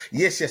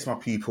Yes, my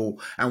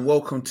people, and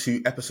welcome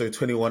to episode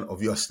 21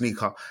 of your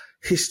sneaker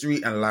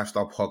history and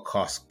lifestyle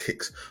podcast,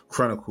 Kicks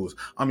Chronicles.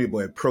 I'm your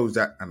boy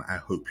Prozac, and I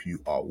hope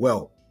you are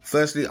well.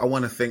 Firstly, I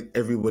want to thank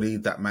everybody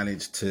that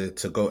managed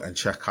to go and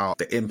check out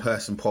the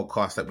in-person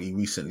podcast that we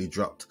recently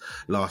dropped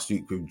last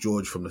week with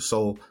George from the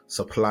Soul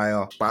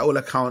Supplier. By all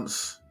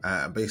accounts,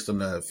 based on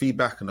the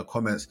feedback and the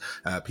comments,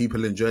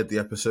 people enjoyed the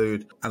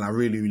episode, and I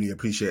really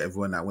appreciate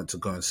everyone that went to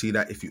go and see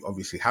that. If you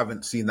obviously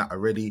haven't seen that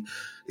already,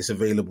 it's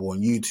available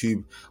on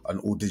YouTube, on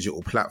all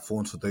digital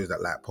platforms for those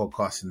that like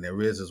podcasts in their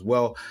ears as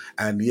well.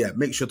 And yeah,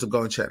 make sure to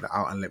go and check that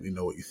out and let me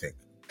know what you think.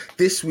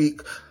 This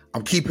week,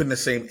 I'm keeping the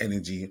same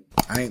energy.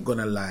 I ain't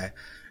gonna lie.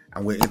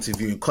 And we're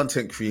interviewing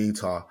content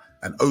creator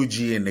and OG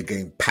in the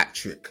game,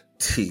 Patrick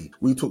T.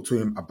 We talk to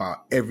him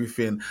about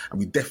everything, and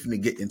we definitely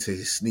get into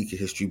his sneaker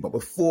history. But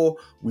before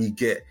we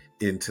get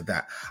into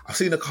that, I've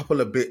seen a couple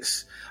of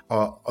bits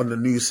on the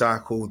news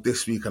cycle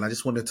this week, and I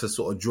just wanted to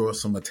sort of draw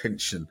some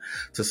attention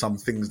to some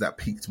things that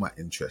piqued my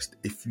interest,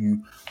 if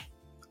you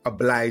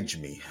oblige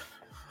me.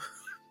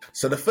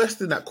 So the first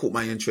thing that caught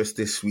my interest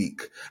this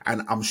week,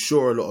 and I'm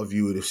sure a lot of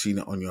you would have seen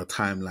it on your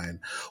timeline,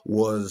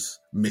 was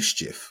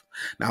Mischief.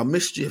 Now,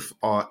 Mischief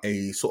are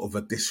a sort of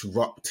a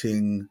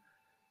disrupting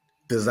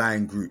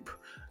design group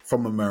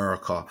from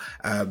America,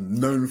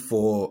 known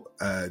for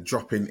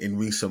dropping in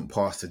recent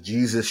past the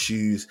Jesus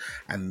shoes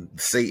and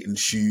Satan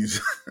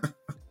shoes.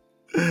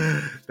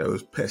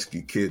 Those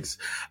pesky kids.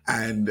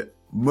 And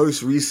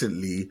most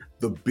recently,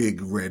 the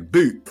Big Red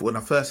Boot. When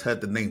I first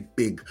heard the name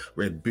Big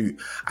Red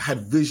Boot, I had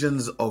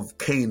visions of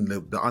Kane,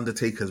 the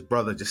Undertaker's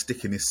brother, just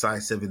sticking his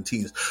size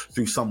 17s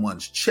through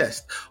someone's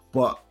chest.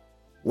 But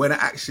when I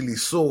actually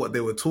saw what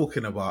they were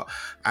talking about,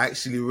 I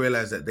actually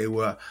realized that they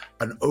were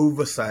an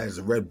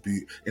oversized red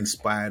boot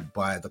inspired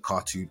by the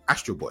cartoon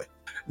Astro Boy.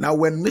 Now,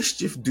 when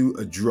Mischief do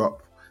a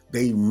drop,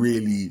 they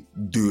really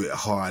do it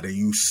hard, and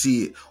you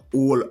see it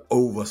all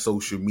over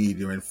social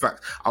media. In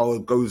fact, I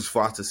would go as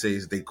far to say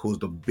as they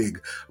caused a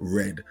big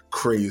red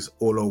craze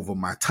all over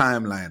my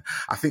timeline.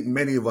 I think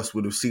many of us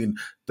would have seen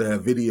the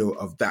video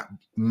of that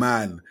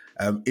man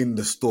in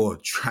the store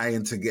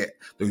trying to get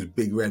those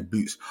big red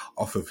boots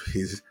off of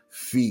his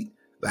feet.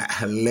 Like,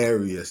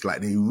 hilarious. Like,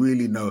 they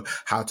really know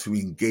how to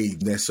engage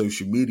their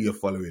social media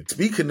following.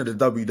 Speaking of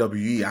the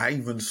WWE, I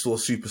even saw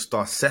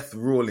superstar Seth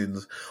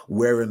Rollins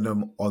wearing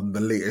them on the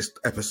latest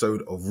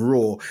episode of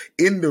Raw,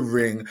 in the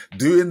ring,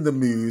 doing the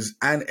moves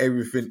and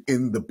everything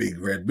in the big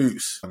red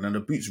boots. And then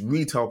the boots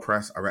retail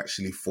price are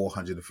actually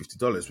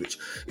 $450, which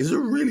is a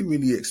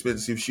really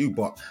expensive shoe.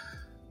 But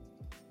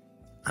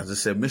as I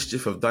said,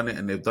 Mischief have done it,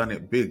 and they've done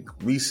it big.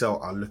 Resale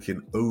are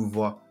looking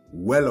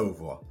well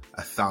over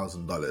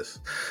 $1,000.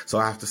 So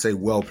I have to say,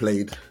 well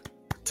played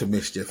to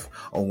Mischief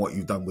on what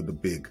you've done with the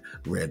big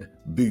red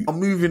boot. I'm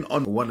moving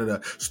on. One of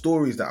the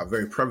stories that are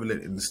very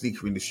prevalent in the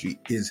sneaker industry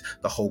is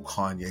the whole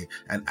Kanye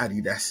and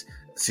Adidas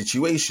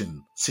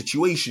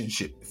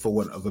situationship, for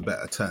want of a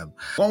better term.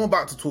 What I'm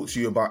about to talk to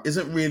you about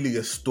isn't really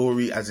a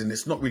story, as in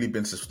it's not really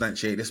been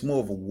substantiated. It's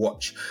more of a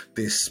watch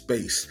this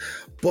space.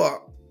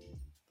 But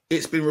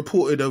it's been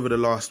reported over the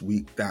last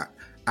week that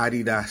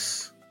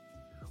Adidas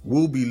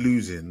will be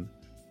losing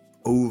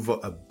over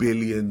 $1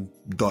 billion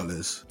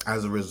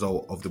as a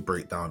result of the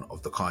breakdown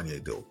of the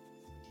Kanye deal.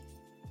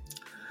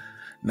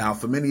 Now,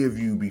 for many of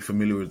you, be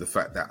familiar with the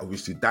fact that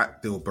obviously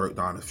that deal broke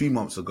down a few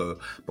months ago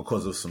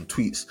because of some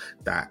tweets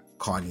that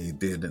Kanye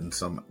did and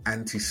some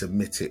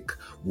anti-Semitic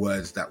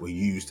words that were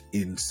used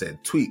in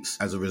said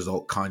tweets. As a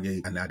result,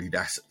 Kanye and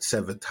Adidas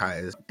severed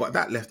ties, but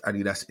that left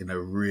Adidas in a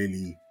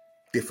really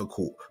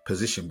difficult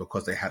position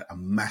because they had a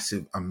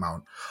massive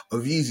amount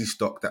of Yeezy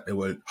stock that they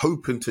were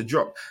hoping to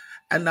drop,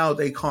 and now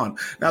they can't.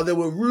 Now, there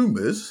were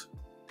rumors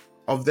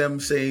of them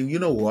saying, you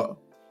know what,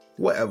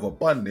 whatever,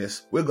 bun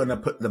this, we're going to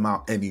put them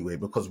out anyway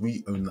because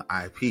we own the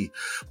IP.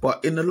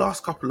 But in the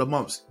last couple of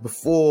months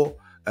before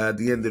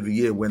the end of the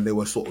year, when they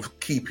were sort of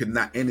keeping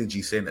that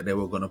energy saying that they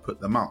were going to put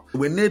them out,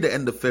 we're near the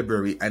end of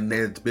February and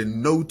there's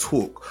been no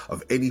talk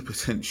of any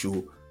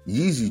potential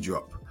Yeezy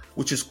drop,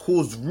 which has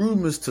caused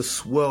rumors to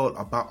swirl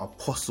about a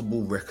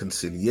possible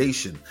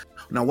reconciliation.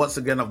 Now, once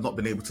again, I've not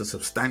been able to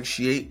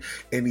substantiate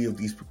any of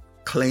these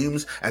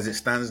claims. As it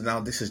stands now,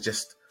 this is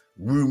just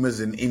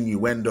rumors and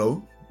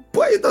innuendo,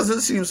 but it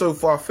doesn't seem so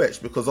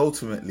far-fetched because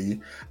ultimately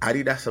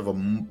Adidas have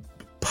a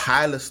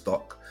pile of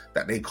stock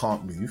that they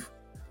can't move.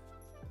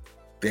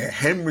 They're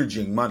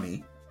hemorrhaging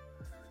money,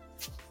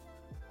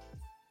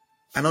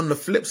 and on the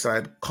flip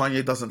side,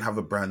 Kanye doesn't have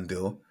a brand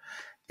deal.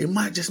 It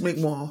might just make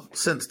more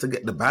sense to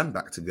get the band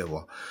back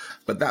together.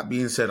 But that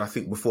being said, I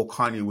think before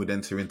Kanye would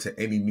enter into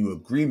any new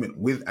agreement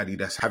with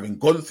Adidas, having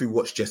gone through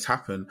what's just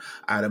happened,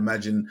 I'd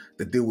imagine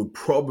the deal would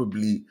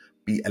probably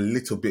be a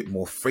little bit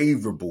more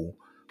favorable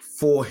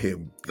for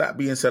him. That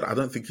being said, I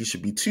don't think he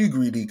should be too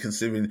greedy,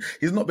 considering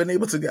he's not been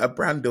able to get a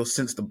brand deal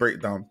since the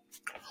breakdown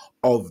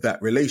of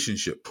that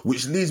relationship,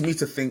 which leads me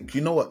to think, you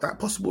know what, that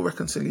possible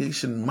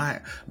reconciliation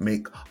might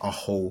make a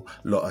whole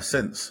lot of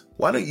sense.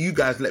 Why don't you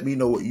guys let me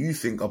know what you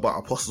think about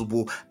a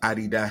possible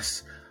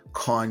Adidas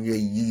Kanye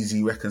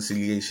Yeezy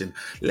reconciliation?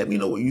 Let me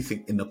know what you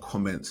think in the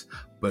comments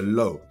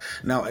below.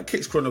 Now, at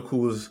Kicks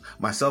Chronicles,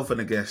 myself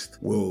and a guest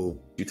will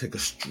take a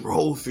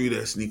stroll through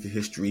their sneaker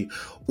history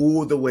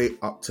all the way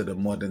up to the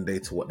modern day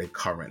to what they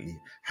currently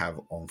have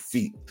on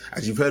feet.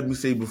 As you've heard me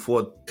say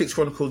before, Kicks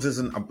Chronicles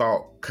isn't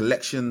about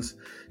collections,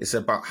 it's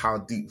about how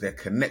deep their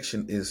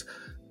connection is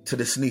to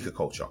the sneaker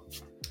culture.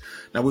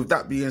 Now, with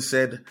that being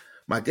said,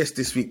 my guest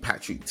this week,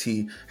 Patrick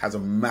T, has a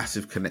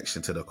massive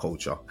connection to the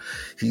culture.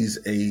 He's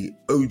a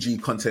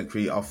OG content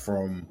creator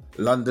from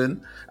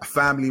London, a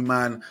family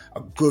man, a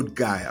good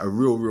guy, a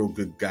real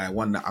good guy,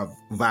 one that I've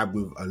vibed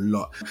with a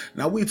lot.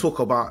 Now, we talk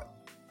about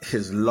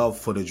his love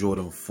for the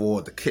Jordan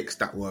 4, the kicks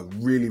that were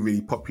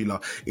really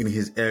popular in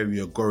his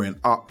area growing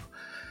up.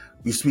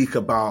 We speak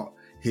about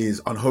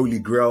his unholy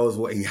grails,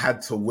 what he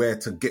had to wear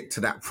to get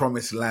to that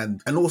promised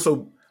land. And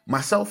also,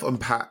 myself and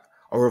Pat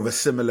are of a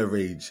similar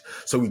age.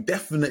 So we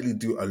definitely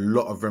do a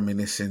lot of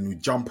reminiscing. We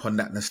jump on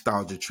that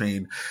nostalgia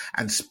train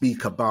and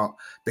speak about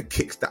the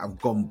kicks that have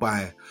gone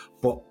by.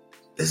 But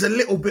there's a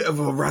little bit of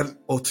a rant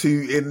or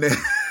two in there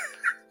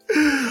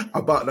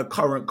about the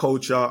current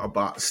culture,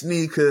 about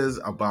sneakers,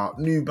 about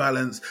New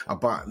Balance,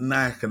 about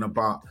Nike, and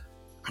about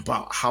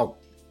how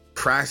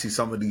pricey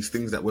some of these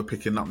things that we're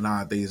picking up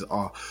nowadays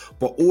are.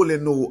 But all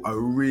in all, a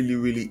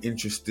really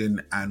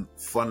interesting and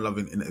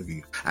fun-loving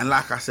interview. And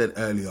like I said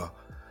earlier,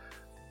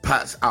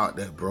 Pat's out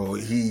there, bro.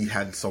 He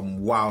had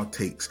some wild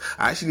takes.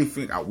 I actually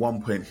think at one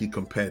point he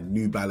compared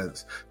New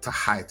Balance to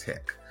High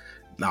Tech.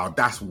 Now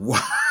that's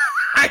wild.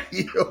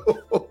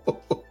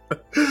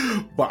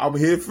 But I'm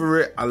here for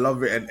it. I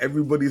love it. And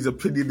everybody's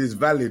opinion is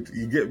valid.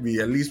 You get me?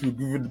 At least we're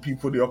giving the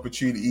people the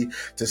opportunity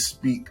to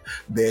speak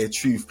their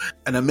truth.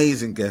 An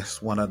amazing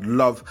guest, one I'd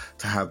love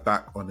to have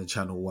back on the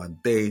channel one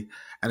day.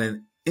 And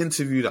an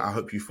interview that I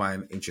hope you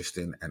find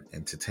interesting and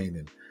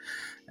entertaining.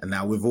 And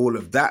now, with all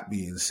of that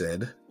being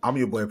said, I'm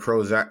your boy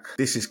Prozac.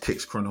 This is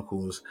Kicks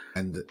Chronicles,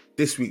 and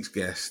this week's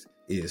guest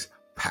is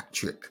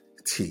Patrick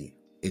T.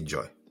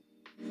 Enjoy.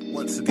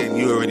 Once again,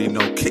 you already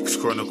know Kicks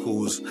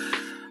Chronicles,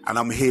 and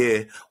I'm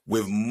here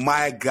with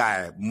my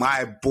guy,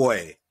 my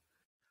boy,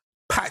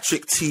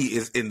 Patrick T.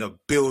 is in the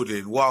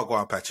building.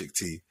 Wagwan, Patrick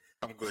T.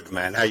 I'm good,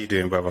 man. How you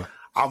doing, brother?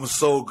 I'm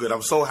so good.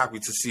 I'm so happy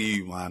to see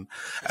you, man.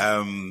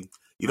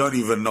 You don't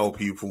even know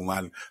people,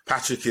 man.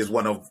 Patrick is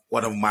one of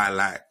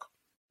my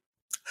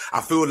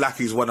I feel like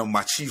he's one of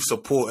my chief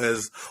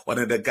supporters, one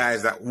of the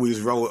guys that always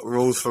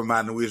rolls for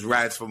man, always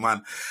rides for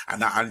man,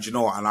 and you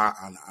know, and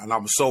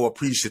I'm so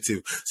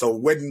appreciative. So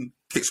when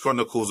Kicks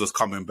Chronicles was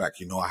coming back,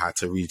 you know, I had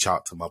to reach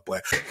out to my boy.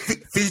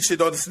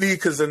 Featured on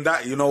sneakers and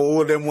that, you know,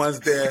 all them ones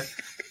there.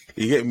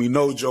 You get me?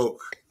 No joke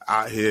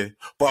out here.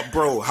 But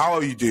bro, how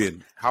are you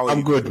doing?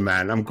 I'm good,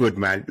 man. I'm good,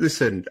 man.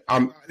 Listen,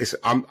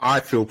 I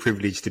feel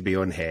privileged to be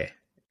on here.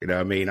 You know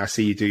what I mean? I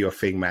see you do your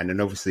thing, man,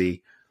 and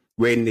obviously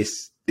when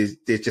there's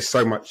just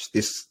so much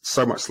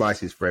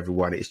slices for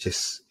everyone.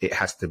 It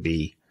has to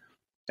be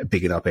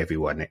bigging up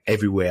everyone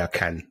everywhere I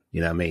can,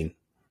 you know what I mean?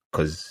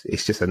 Because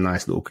it's just a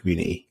nice little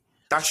community.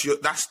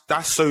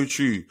 That's so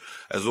true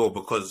as well,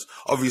 because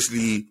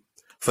obviously,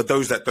 for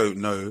those that don't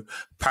know,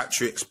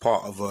 Patrick's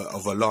part of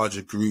a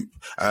larger group.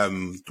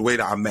 The way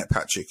that I met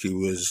Patrick,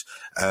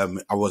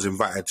 I was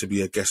invited to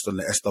be a guest on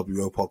the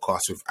SWO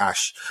podcast with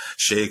Ash,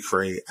 Shay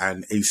Cray,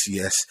 and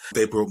ACS.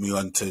 They brought me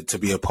on to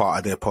be a part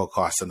of their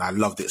podcast, and I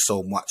loved it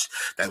so much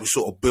that we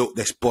sort of built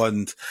this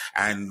bond,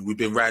 and we've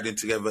been riding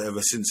together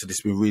ever since. And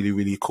it's been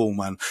really cool,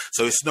 man.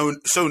 So it's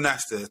so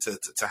nice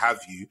to have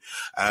you.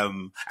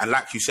 And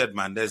like you said,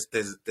 man, there's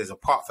a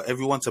part for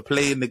everyone to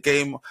play in the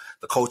game.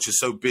 The culture's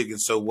so big and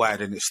so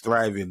wide, and it's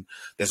thriving.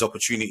 There's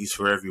opportunities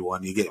for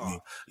everyone. You get me?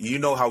 You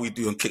know how we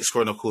do on Kicks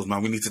Chronicles,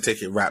 man. We need to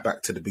take it right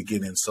back to the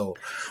beginning. So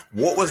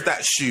what was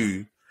that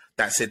shoe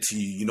that said to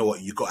you, you know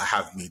what, you got to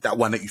have me? That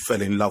one that you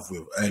fell in love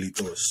with early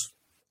doors?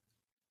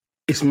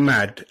 It's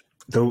mad.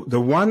 The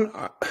one...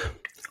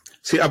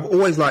 see, I've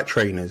always liked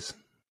trainers.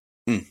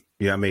 You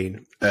know what I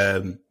mean?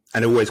 And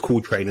they're always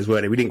called trainers,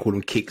 weren't they? We didn't call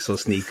them kicks or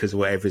sneakers or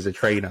whatever as a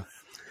trainer.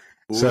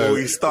 So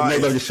he started.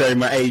 Maybe I'm just showing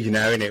my age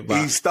now, innit?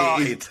 But he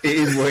started. It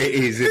is what it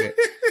is, isn't it?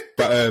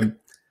 But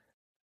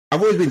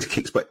I've always been to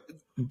kicks. But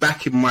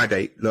back in my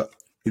day, look,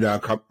 you know,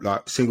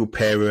 like single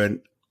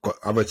parent, got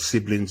other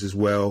siblings as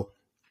well.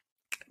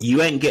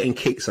 You ain't getting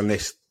kicks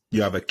unless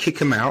you either kick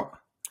them out,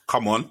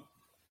 come on,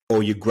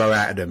 or you grow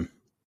out of them.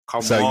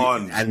 Come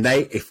on. And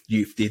if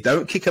you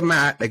don't kick them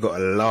out, they got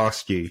to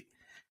last you.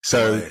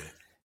 So,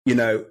 you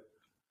know,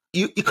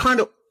 you kind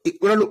of,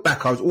 when I look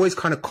back, I was always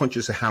kind of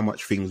conscious of how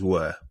much things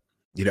were.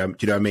 You know, do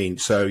you know what I mean?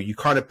 So you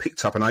kind of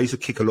picked up, and I used to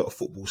kick a lot of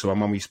football. So my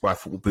mum used to buy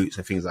football boots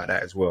and things like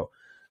that as well.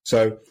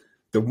 So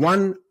the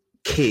one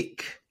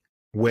kick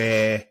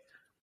where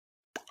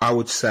I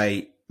would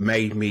say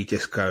made me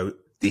just go,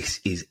 this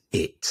is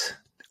it.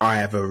 I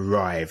have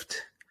arrived.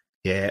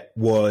 Yeah,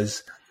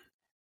 was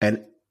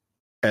an,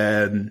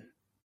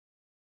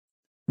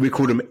 we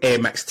call them Air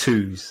Max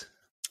 2s,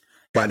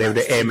 but they were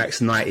the Air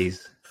Max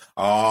 90s.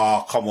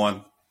 Oh, come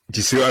on. Do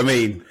you see what I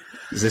mean?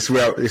 This is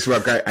where I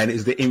go, and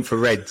it's the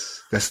infrareds.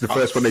 That's the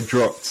first one they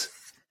dropped.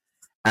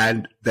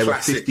 and they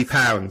Classic. were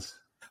 £50.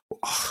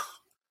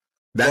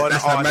 Gone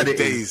That's how are mad the it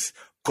is. days.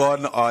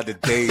 Gone are the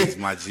days,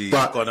 my G.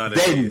 But Gone are the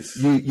then days.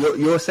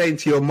 you're saying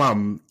to your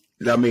mum,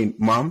 I mean,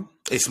 mum,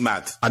 It's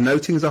mad. I know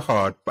things are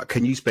hard, but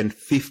can you spend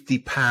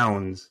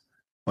 £50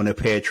 on a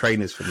pair of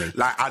trainers for me?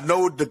 Like, I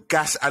know the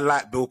gas and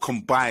light bill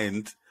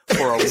combined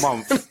for a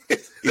month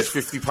is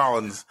 £50. But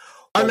what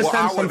I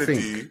Understand want to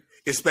something. do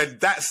is spend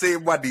that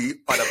same money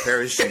on a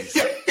pair of shoes.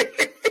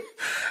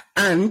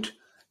 And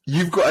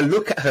you've got to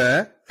look at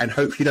her and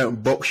hope she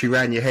don't box you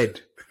around your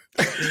head.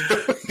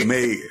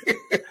 Mate.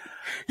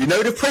 You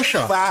know the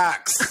pressure.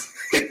 Facts.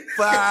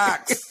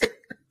 Facts.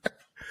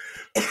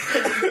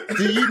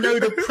 Do you know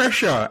the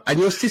pressure? And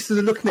your sisters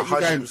are looking at you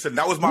going, 100%.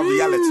 That was my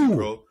reality,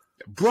 bro.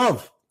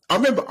 bruv.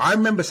 I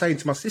remember saying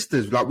to my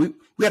sisters, like, we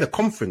had a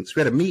conference,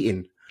 we had a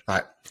meeting,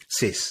 like,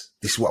 sis,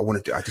 this is what I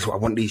want to do. This is what I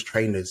want these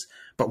trainers.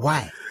 But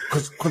why?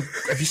 Because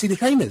have you seen the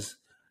trainers?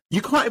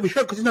 You can't even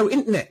show because there's no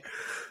internet.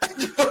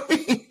 You know what I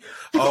mean?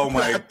 Oh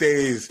my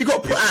days. You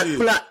got to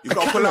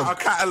pull out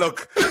a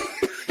catalogue.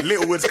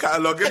 Littlewood's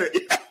catalogue, innit?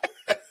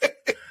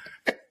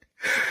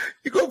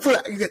 You got to pull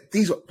out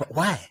these. But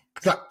why?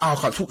 It's like, oh, I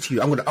can't talk to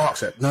you. I'm going to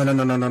ask her. No,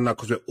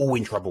 because we're all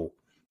in trouble.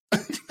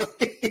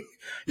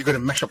 You're going to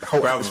mash up the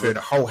whole atmosphere, the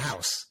whole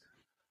house.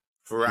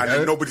 And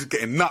then nobody's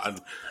getting nothing.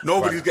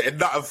 Nobody's getting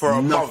nothing for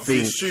a month.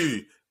 This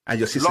shoe. And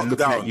your sister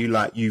looking at you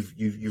like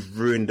you've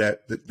ruined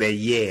their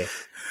year.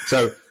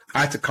 So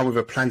I had to come with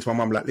a plan to my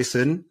mum, like,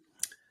 listen,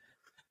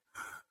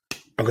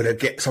 I'm going to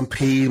get some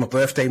peas, my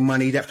birthday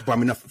money. They have to buy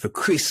me nothing for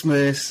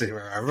Christmas,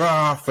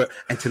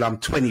 until I'm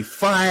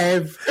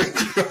 25.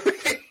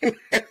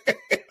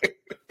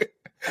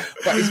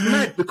 But it's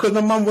mad because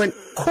my mum went,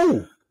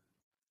 cool.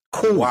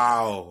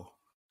 Wow.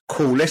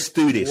 Cool, let's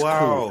do this. Wow.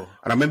 Cool.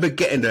 And I remember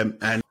getting them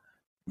and,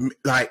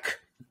 like,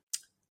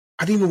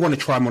 I didn't even want to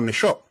try them on the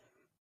shop.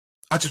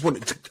 I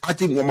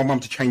didn't want my mum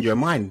to change her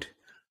mind.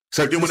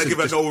 So You didn't want to give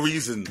her no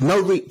reason.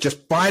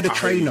 Just buy the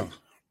trainer.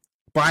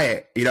 Buy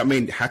it. You know what I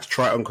mean? Had to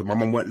try it on because my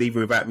mum weren't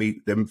leaving without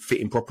them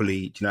fitting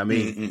properly. Do you know what I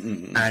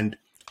mean? And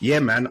yeah,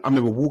 man, I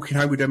remember walking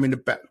home with them in the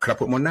back. Can I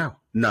put them on now?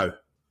 No.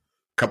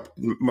 Can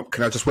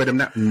I just wear them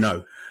now?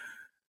 No.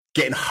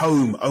 Getting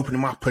home, open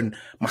them up, and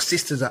my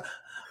sister's like,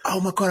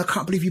 oh my God, I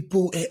can't believe you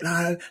bought it.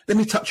 Let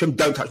me touch them.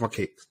 Don't touch my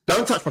kicks.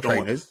 Don't touch my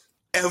trainers.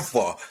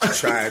 Ever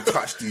try and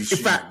touch these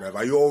shoes, fact, man.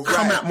 Are you all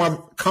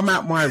right? Come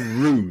out my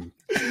room.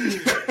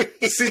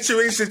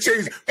 Situation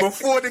changed.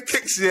 Before the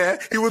kicks, yeah,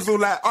 he was all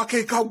like,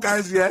 okay, come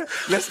guys, yeah,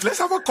 let's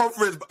have a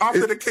conference. But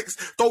after the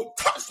kicks, don't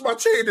touch my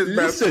trainers,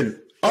 man.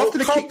 Listen, after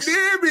the come kicks,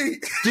 near me.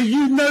 do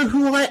you know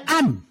who I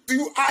am?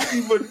 Do I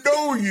even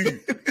know you?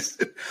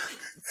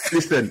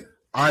 Listen,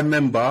 I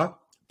remember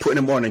putting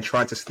them on and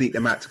trying to sneak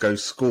them out to go to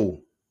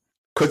school.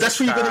 Because that's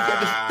where you're gonna get.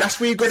 That's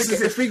where you're gonna get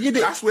the thing in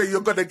it. That's where you're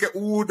gonna get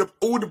all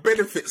the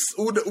benefits,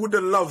 all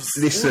the loves.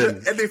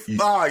 Listen,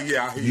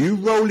 you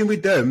rolling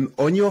with them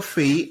on your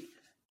feet.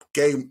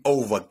 Game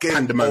over.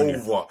 Game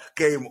over.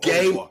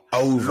 Game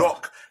over.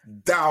 Lock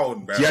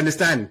down, man. Do you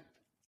understand?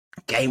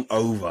 Game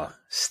over.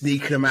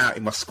 Sneaking them out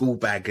in my school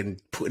bag and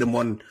putting them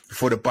on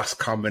before the bus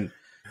come and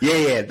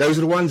yeah, those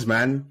are the ones,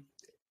 man.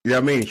 You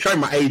know what I mean? Showing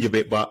my age a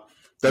bit, but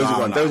those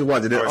are ones. Those are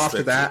ones. And then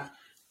after that,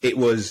 it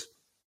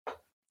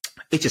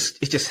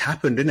just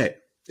happened, didn't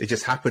it? It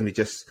just happened.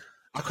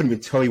 I couldn't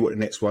even tell you what the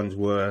next ones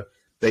were.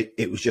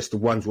 It was just the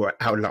ones where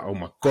I was like, oh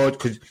my God,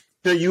 because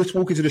you had to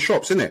walk into the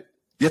shops, isn't it?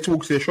 You had to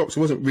walk to the shops. It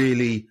wasn't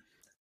really,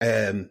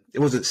 it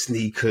wasn't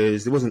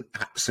sneakers. There wasn't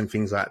apps and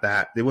things like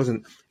that. It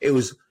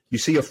was, you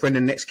see your friend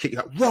in the next kit,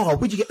 you're like, wow,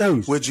 where'd you get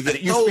those? Where'd you get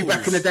those? It used to be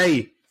back in the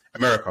day,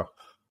 America.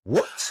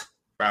 What?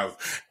 Bruv.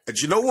 And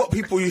do you know what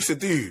people used to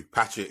do,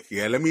 Patrick?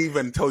 Yeah, let me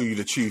even tell you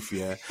the truth,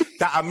 yeah.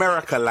 That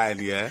America line,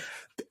 yeah.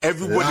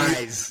 Everybody,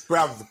 lies.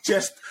 Bruv,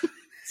 just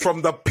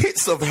from the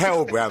pits of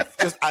hell, bruv,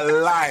 just a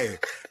lie.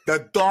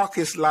 The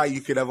darkest lie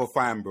you could ever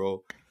find,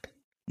 bro.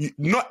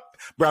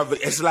 Bruv,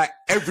 it's like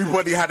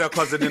everybody had a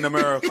cousin in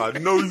America.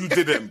 No, you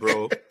didn't,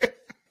 bro.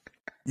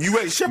 You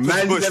went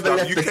Shepherd's Bush,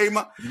 bruv. You came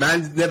up.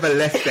 Man's never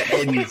left the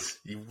ends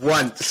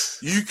once.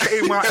 You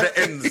came out the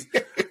ends.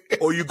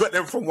 Or you got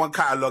them from one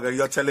catalogue and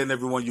you're telling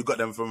everyone you got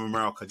them from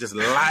America. Just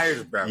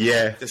lies, bro.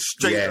 Yeah. Just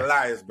straight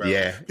lies, bro.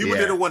 Yeah. People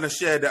didn't want to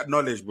share that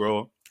knowledge,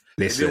 bro.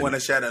 They didn't want to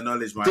share that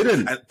knowledge, man.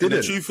 Didn't. And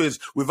the truth is,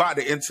 without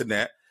the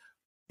internet,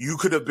 you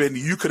could have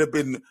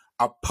been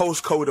a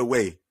postcode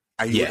away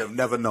and you would have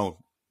never known.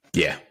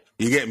 Yeah.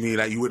 You get me?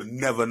 Like, you would have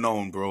never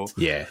known, bro.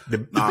 Yeah. The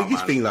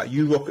biggest thing,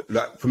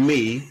 for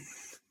me,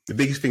 the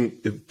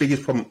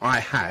biggest problem I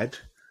had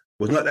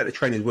was not that the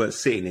trainers weren't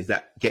sitting, is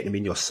that getting them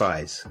in your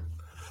size.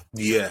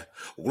 Yeah.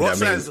 What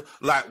size?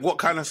 Like, what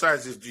kind of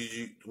sizes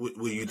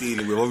were you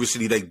dealing with?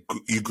 Obviously,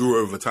 you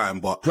grew over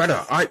time, but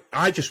brother,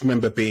 I just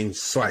remember being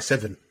size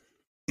 7,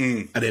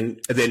 and then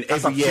that's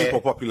every year, super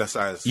popular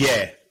size.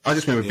 Yeah, I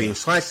just remember being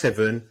size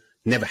 7.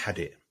 Never had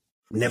it.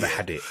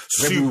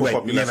 Super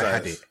popular never size.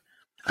 had it.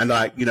 And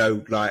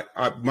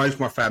most of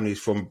my family is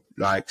from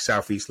like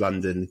Southeast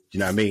London. You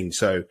know what I mean?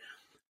 So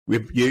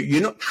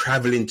You're not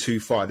traveling too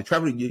far. The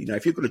traveling, you know,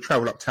 if you're going to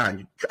travel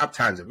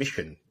uptown's a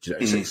mission. You know,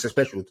 it's a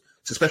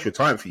special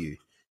time for you.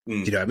 Do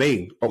you know what I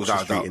mean? Oxford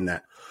Street in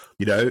that,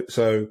 you know.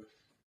 So,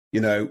 you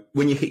know,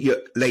 when you hit your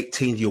late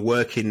teens, you're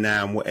working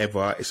now and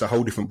whatever. It's a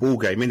whole different ball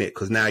game, innit?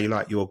 Because now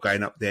you're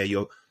going up there.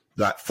 You're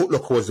like Foot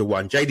Locker was the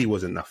one. JD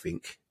wasn't nothing.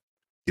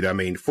 You know what I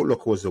mean? Foot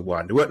Locker was the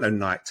one. There weren't no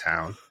Night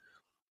Town.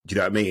 Do you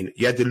know what I mean?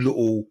 You had the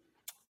little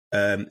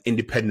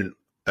independent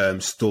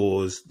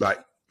stores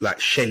like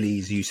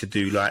Shelley's used to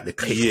do, like the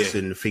clips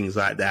and things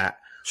like that.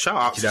 Shout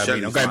out to Shelley's. I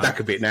mean? I'm going back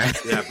a bit now.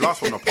 Yeah,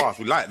 blast from the past.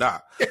 We like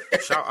that.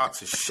 Shout out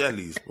to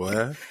Shelley's,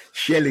 boy.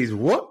 Shelley's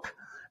what?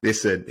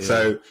 Listen,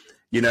 so,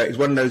 you know, it's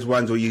one of those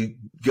ones where you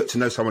get to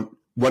know someone,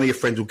 one of your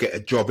friends will get a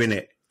job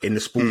in the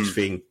sports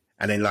thing,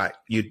 and then like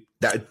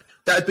that'd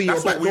be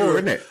your back door,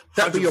 isn't it?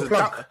 That'd be your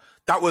plug.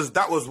 That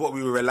was what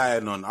we were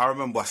relying on. I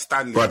remember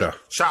Stanley. Brother.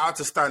 Shout out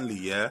to Stanley,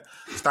 yeah.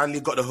 Stanley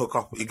got the hook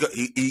up.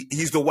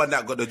 He's the one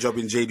that got the job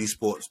in JD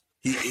Sports.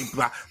 He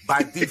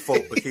by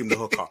default became the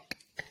hooker.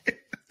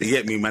 You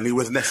get me, man? He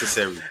was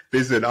necessary.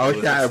 Listen, I'll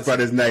shout out a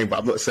brother's name, but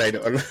I'm not saying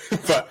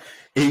it. But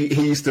he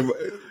used to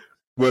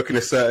work in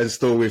a certain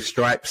store with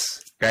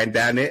Stripes going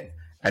down it,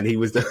 and he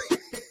was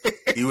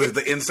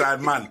the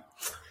inside man.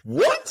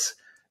 What?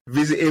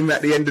 Visit him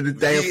at the end of the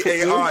day of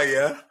football.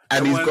 Yeah.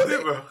 And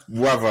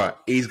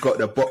he's got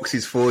the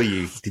boxes for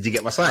you. Did you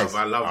get my size?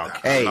 I love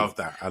that. I love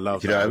that.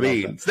 Do you know what I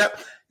mean? So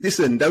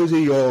listen, those are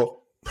your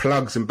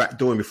plugs and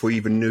backdooring before you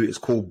even knew it was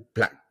called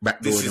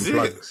backdooring and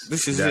plugs.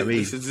 This is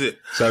it.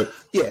 So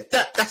yeah,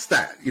 that's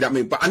that. You know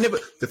what I mean?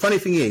 But the funny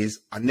thing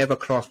is, I never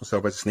classed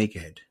myself as a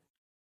sneakerhead.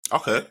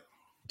 Okay.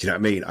 Do you know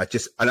what I mean?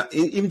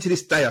 Even to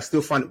this day, I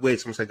still find it weird.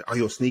 Someone says, "Oh,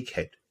 you're a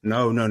sneakerhead."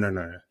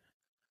 No.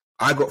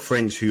 I got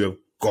friends who have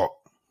got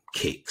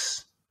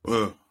kicks.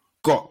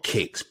 Got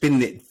kicks, been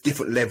at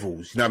different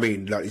levels. You know what I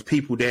mean? Like there's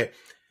people there,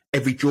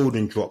 every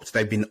Jordan dropped,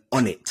 they've been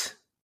on it.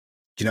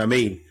 Do you know what I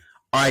mean?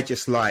 I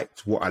just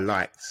liked what I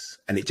liked,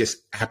 and it just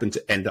happened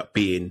to end up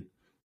being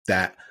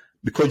that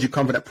because you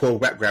come from that poor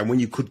background, when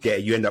you could get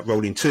it, you end up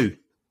rolling two.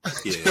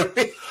 Yeah,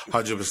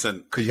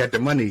 100%. Because you had the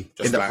money,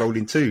 end up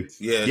rolling two.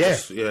 Yeah.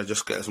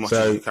 Just get as much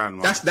as you can,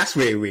 man. That's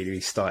where it really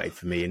started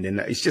for me, and then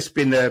it's just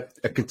been a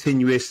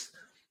continuous.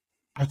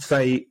 I'd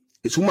say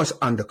it's almost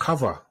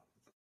undercover.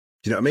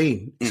 Do you know what I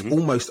mean? It's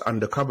almost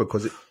undercover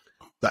because,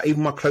 like,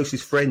 even my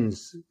closest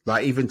friends,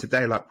 like, even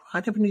today, like,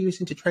 I never knew you was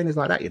into trainers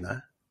like that, you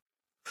know?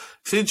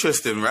 It's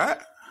interesting, right?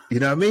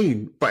 You know what I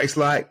mean? But it's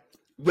like,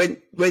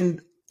 when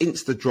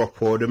Insta drop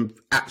or the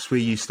apps where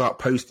you start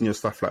posting your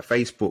stuff like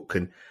Facebook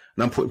and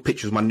I'm putting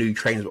pictures of my new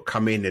trainers that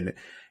come in and,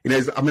 you know,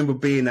 I remember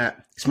being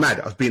it's mad,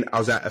 I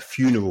was at a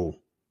funeral.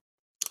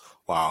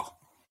 Wow.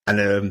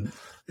 And,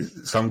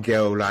 some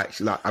girl,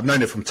 like I've known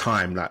her from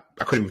time. Like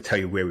I couldn't even tell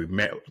you where we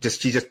met.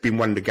 She's just been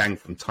one of the gang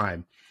from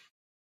time.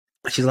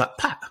 And she's like,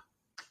 "Pat,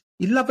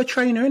 you love a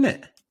trainer,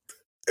 innit?"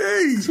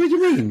 Hey, so what do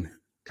you mean?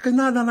 I go,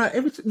 no.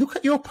 Look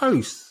at your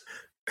posts.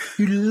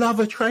 You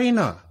love a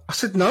trainer. I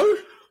said, no.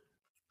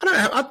 I don't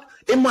have.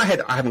 In my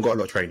head, I haven't got a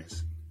lot of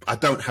trainers. I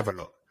don't have a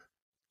lot.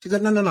 She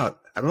said, no.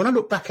 And when I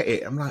look back at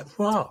it, I'm like,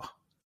 wow.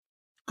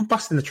 I'm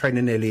busting the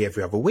trainer nearly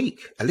every other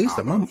week, at least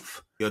a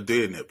month. You're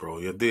doing it, bro.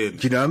 You're doing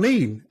it. Do you know what I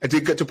mean? I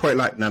did get to a point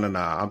like, no,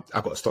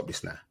 I've got to stop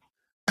this now.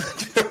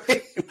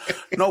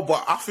 No,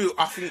 but I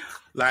think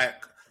like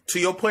to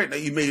your point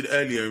that you made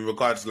earlier in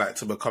regards like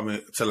to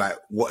becoming to like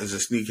what is a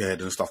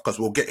sneakerhead and stuff, because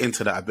we'll get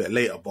into that a bit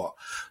later. But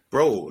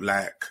bro,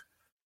 like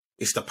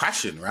it's the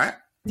passion, right?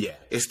 Yeah,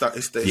 it's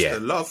the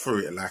love for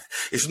it. Like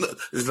it's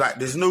like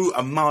there's no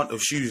amount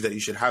of shoes that you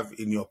should have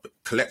in your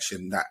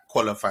collection that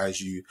qualifies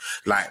you.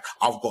 Like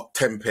I've got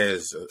 10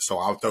 pairs, so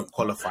I don't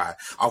qualify.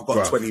 I've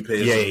got 20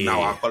 pairs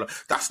now. I qualify.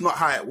 That's not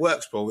how it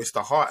works, bro. It's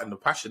the heart and the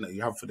passion that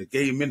you have for the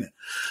game, innit?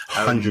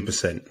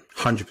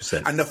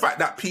 100%. And the fact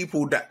that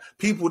people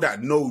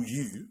that know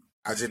you,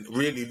 as in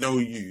really know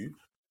you,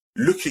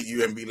 look at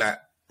you and be like,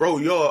 bro,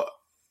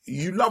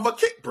 you love a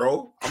kick,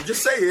 bro. I'm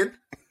just saying,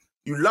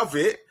 you love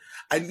it.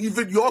 And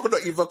even you're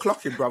not even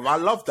clocking, bro. I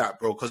love that,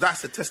 bro, because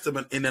that's a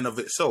testament in and of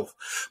itself.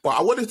 But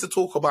I wanted to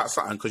talk about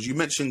something because you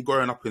mentioned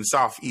growing up in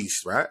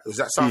Southeast, right? Was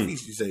that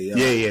Southeast you say?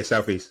 Yeah,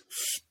 Southeast.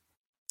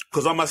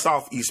 Because I'm a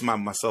Southeast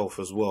man myself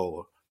as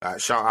well.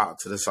 Shout out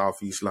to the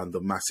Southeast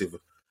London Massive.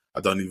 I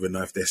don't even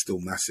know if they're still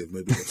massive.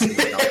 Maybe they're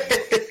still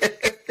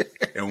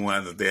out in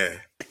one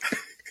there.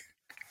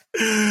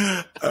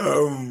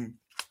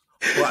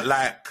 But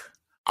like,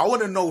 I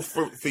want to know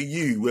for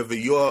you whether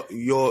your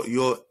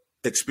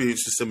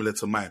experience is similar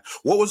to mine.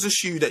 What was the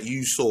shoe that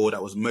you saw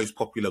that was most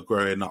popular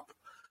growing up?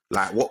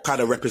 Like, what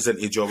kind of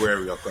represented your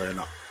area growing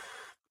up?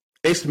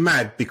 It's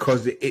mad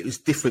because it was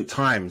different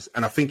times,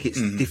 and I think it's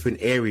different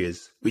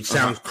areas, which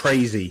sounds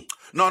crazy.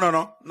 No. You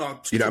know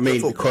what I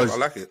mean? Because I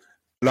like it.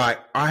 Like,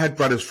 I had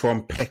brothers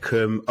from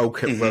Peckham, Old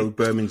Kent Road,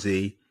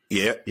 Bermondsey.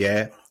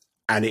 Yeah.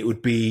 And it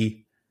would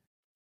be,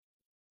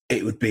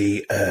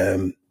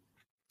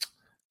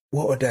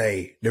 what were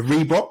they? The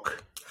Reebok.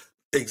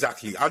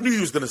 Exactly. I knew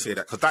you was going to say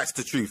that because that's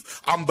the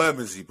truth. I'm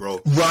Bermondsey,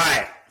 bro.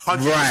 Right.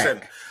 100%.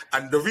 Right.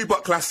 And the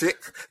Reebok Classic,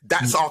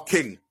 that's our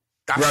king.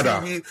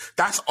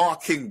 That's our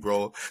king,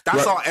 bro.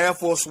 That's our Air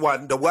Force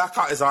One. The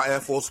workout is our Air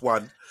Force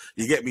One.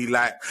 You get me?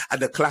 Like,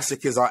 and the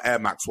Classic is our Air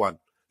Max One.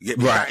 You get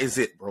me? Right. That is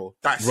it, bro.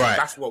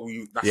 That's what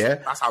we,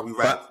 that's how we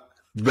rank.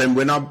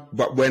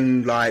 But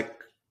when like,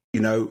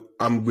 you know,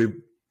 I'm with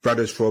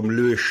brothers from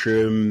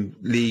Lewisham,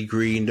 Lee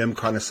Green, them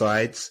kind of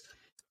sides,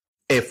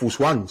 Air Force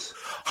Ones.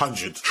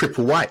 100.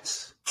 Triple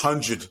whites.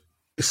 100.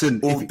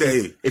 Listen, all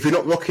day. If you're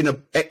not rocking a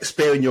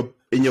X-Spare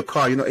in your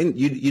car, you're not in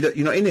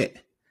it.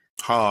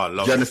 Do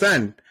you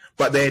understand?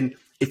 But then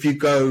if you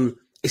go,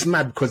 it's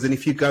mad because then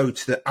if you go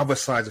to the other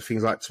sides of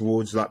things, like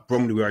towards like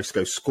Bromley, where I used to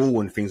go to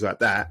school and things like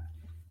that,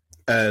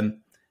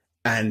 and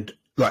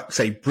like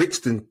say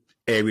Brixton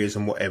areas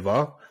and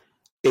whatever,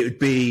 it would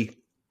be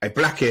a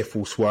black Air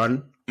Force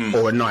One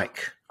or a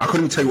Nike. I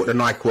couldn't even tell you what the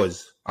Nike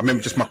was. I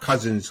remember just my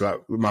cousins,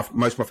 like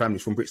most of my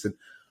family's from Brixton.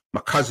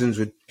 My cousins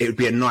it would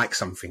be a Nike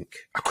something.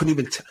 I couldn't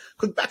even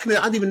because back in the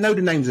day, I didn't even know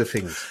the names of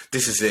things.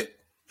 This is it.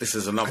 This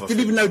is another. I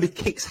didn't even know the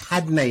kicks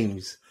had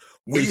names.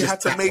 We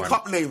had to make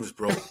up names,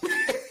 bro.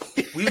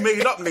 We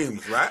made up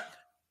names, right?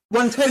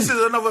 110. This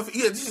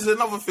is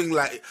another thing.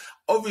 Like,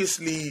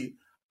 obviously,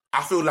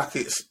 I feel like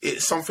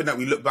it's something that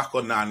we look back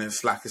on now, and it's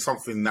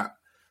something that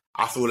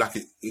I feel like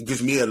it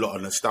gives me a lot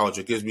of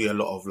nostalgia. It gives me a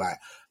lot of like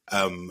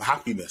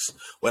happiness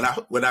when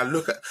I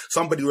look at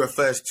somebody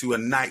refers to a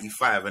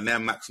 95, an Air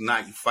Max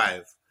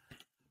 95,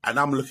 and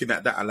I'm looking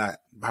at that. I'm like,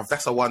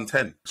 that's a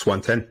 110. It's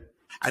 110.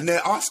 And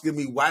they're asking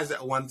me, why is it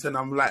a 110?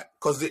 I'm like,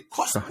 because it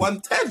cost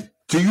 110.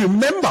 Do you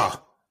remember?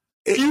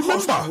 It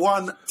cost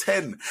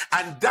 110.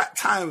 And that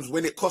times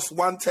when it cost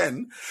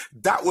 110,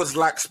 that was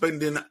like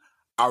spending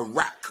a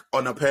rack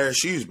on a pair of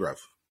shoes, bruv.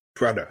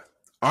 Brother,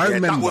 I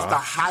remember. That was the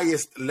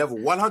highest level.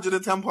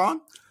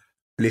 £110?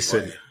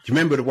 Listen, do you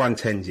remember the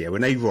 110s, yeah?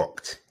 When they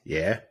rocked,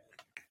 yeah?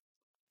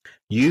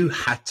 You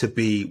had to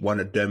be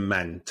one of them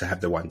man to have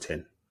the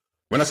 110.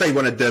 When I say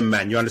one of them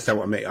man, you understand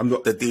what I mean? I'm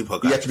not the deeper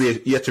guy.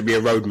 You have to be a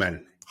road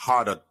man.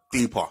 Harder,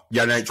 deeper,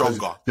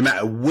 stronger. No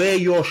matter where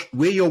you're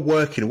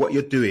working, what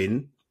you're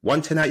doing,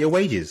 110 out your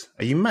wages.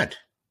 Are you mad?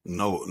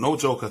 No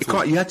joke at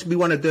all. You had to be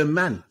one of them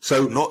man.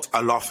 So not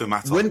a laughing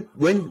matter.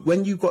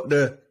 When you got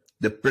the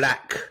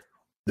black,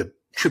 the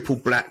triple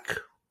black,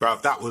 bro,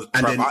 that was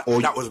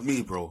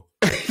me, bro.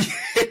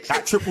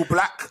 That triple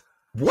black.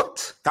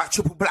 What? That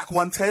triple black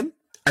 110.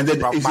 And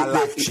then bruv, my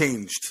life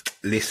changed.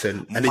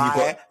 Listen, and then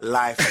my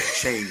life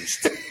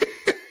changed.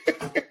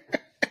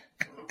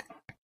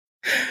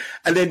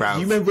 And then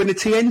you remember when the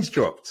TNs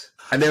dropped,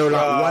 and they were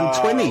like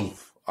 120.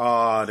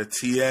 The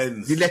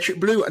TNs, the electric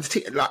blue.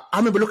 Like I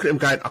remember looking at them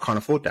going, I can't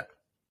afford that.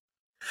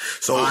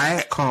 So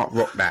I can't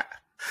rock that.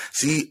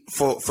 See,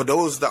 for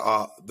those that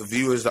are the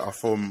viewers that are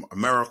from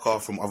America,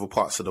 from other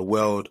parts of the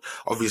world,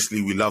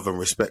 obviously we love and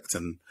respect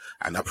and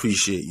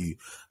appreciate you.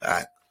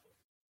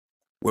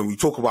 When we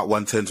talk about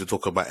 110s, we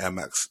talk about Air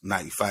Max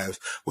 95s.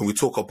 When we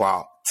talk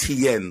about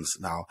TNs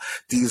now,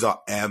 these are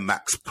Air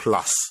Max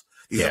Plus.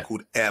 These are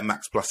called Air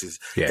Max Pluses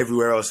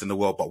everywhere else in the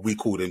world, but we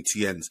call them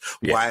TNs.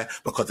 Yeah. Why?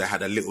 Because they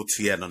had a little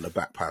TN on the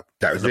back tab.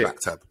 That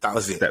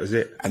was it.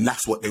 And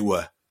that's what they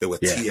were. They were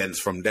TNs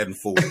from then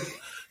forward.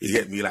 You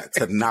get me? Like,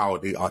 to now,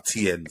 they are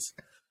TNs.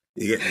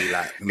 You get me?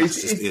 Like,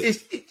 this is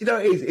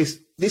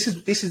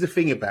the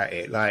thing about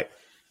it. Like,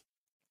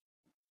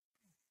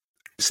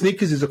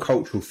 sneakers is a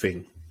cultural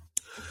thing.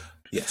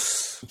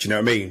 Yes. Do you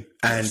know what I mean?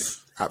 And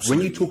yes,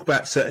 when you talk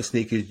about certain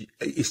sneakers,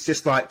 it's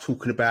just like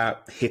talking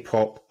about hip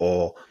hop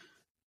or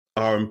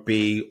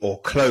R&B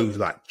or clothes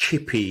like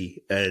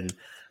Chippy and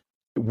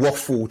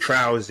waffle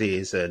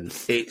trousers, and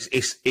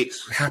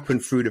it's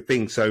happened through the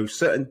thing. So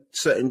certain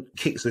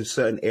kicks in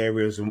certain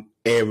areas and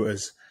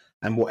eras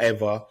and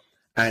whatever.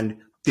 And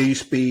there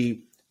used to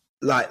be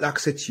like I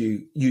said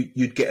to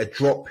you'd get a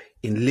drop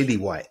in Lily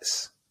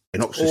Whites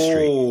in Oxford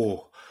Street.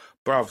 Oh,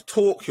 bruv,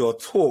 talk your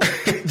talk,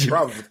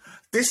 bruv.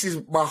 This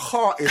is, my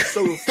heart is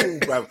so full,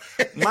 bruv.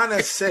 Man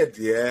has said,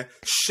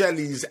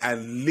 Shelley's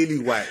and Lily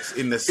Whites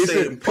in the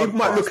same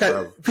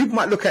podcast, people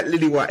might look at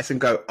Lily Whites and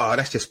go, oh,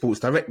 that's just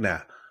Sports Direct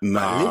now.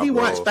 Nah, Lily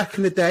White's back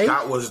in the day.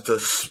 That was the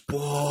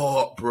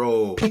sport,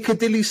 bro.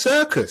 Piccadilly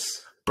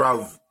Circus.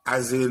 Bruv,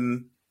 as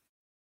in...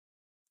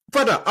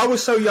 Brother, I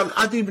was so young,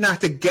 I didn't even have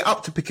to get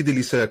up to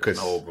Piccadilly Circus.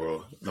 No,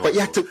 bro. But you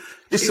had to...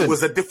 Listen, it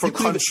was a different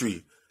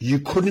country. You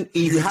couldn't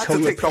even tell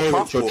your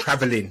parents you're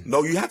travelling.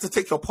 No, you had to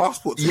take your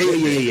passport to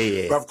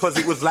Yeah. Bruv, because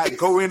it was like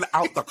going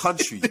out the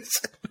country.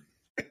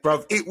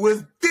 Bruv, it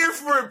was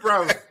different,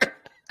 bruv.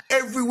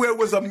 Everywhere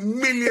was a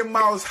million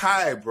miles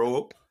high,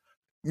 bro.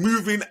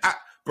 Moving at...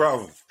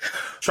 Bruv.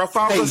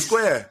 Trafalgar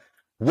Square.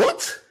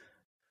 What?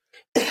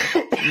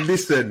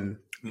 Listen.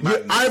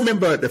 I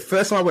remember the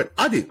first time I went,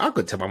 I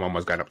couldn't tell my mum I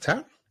was going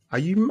uptown.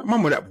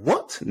 Mum went up,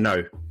 what?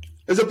 No.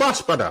 There's a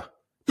bus, brother.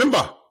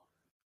 Remember?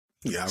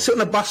 Yeah. Sit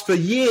on a bus for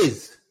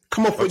years.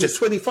 Come off when you're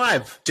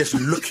 25. Just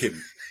looking.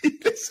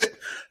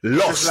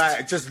 Lost.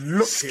 Just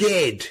looking.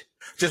 Scared.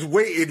 just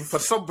waiting for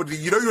somebody.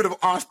 You know, you would have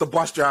asked the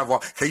bus driver,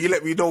 "Can you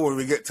let me know when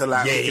we get to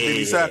like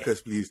Piccadilly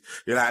Circus, please?"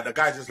 You're like, the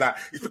guy's just like,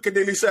 "It's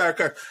Piccadilly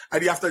Circus,"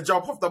 and you have to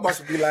jump off the bus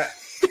and be like.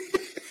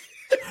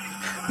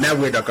 Now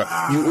where'd I go?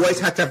 You always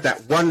had to have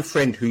that one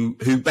friend who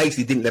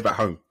basically didn't live at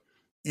home.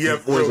 Yeah,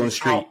 always on the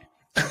street.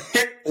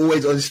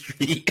 Always on the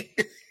street.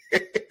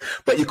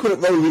 But you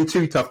couldn't roll with him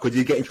too tough because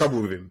you'd get in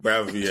trouble with him.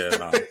 Bruv, yeah,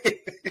 nah.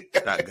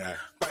 That guy.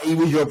 But he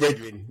was your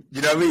brethren.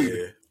 You know what I mean?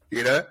 Yeah.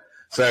 You know?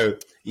 So,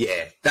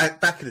 yeah, that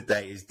back in the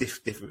day is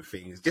different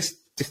things. Just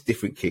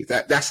different kicks.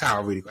 That's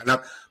how I really got.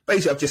 Now,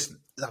 basically, I've just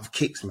love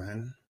kicks,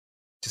 man.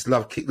 Just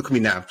love kicks. Look at me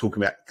now. I'm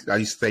talking about, I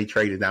used to say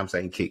traders, now I'm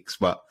saying kicks,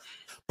 but.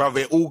 Bro,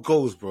 it all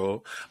goes,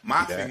 bro.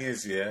 My thing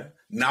is,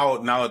 now,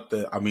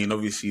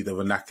 obviously the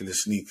vernacular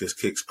sneakers,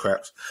 kicks,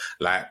 creps,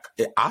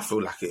 I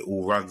feel like it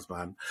all runs,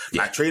 man.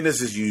 Yeah. Like,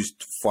 trainers is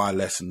used far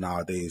less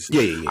nowadays.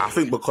 Yeah. I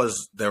think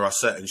because there are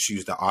certain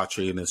shoes that are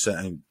trainers,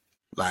 certain,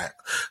 I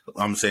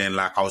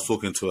was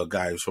talking to a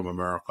guy who's from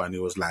America, and he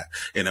was like,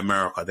 in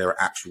America, there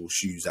are actual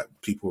shoes that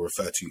people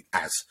refer to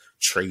as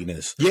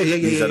trainers.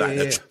 These are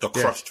the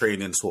cross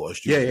training sort of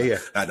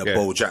shoes. Like the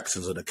Bo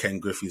Jacksons or the Ken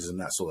Griffey's and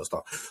that sort of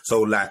stuff.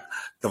 So,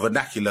 the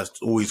vernacular's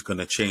always going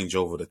to change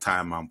over the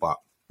time, man, but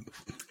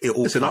it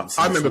all comes.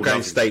 I remember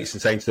going to States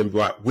and saying to them,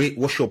 right,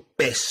 what's your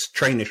best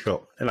trainer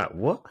shop? They're like,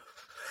 what?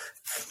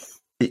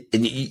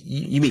 And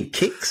you mean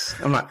kicks?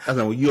 I'm like, I don't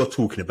know what you're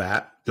talking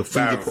about. The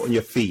thing you put on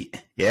your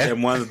feet, yeah?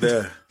 Them ones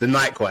there. The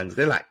Nike ones,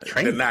 they're like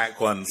trainers. The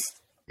Nike ones.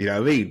 You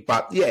know what I mean?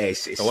 But yeah,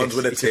 it's the ones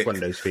with a tick. One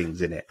of those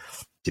things, isn't it?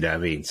 Do you know what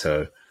I mean?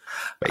 So,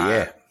 but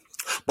yeah.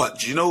 But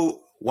do you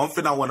know, one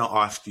thing I want to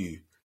ask you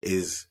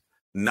is,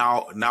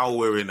 now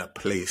we're in a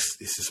place,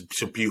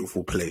 it's a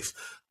beautiful place,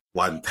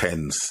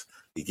 110s,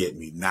 you get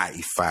me,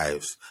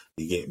 95s,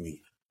 you get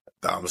me,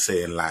 that I'm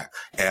saying,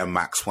 Air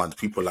Max ones,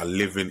 people are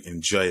living,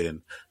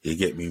 enjoying, you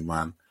get me,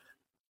 man.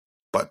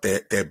 But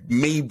there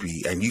may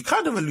be, and you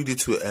kind of alluded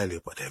to it earlier,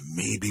 but there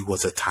maybe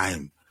was a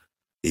time,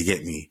 you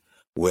get me,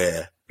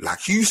 where,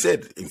 like you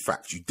said, in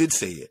fact, you did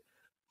say it,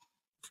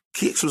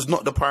 kicks was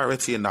not the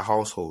priority in the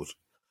household.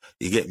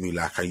 You get me,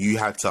 and you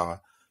had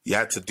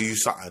to do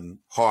something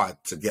hard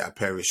to get a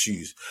pair of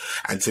shoes.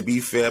 And to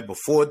be fair,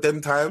 before them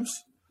times,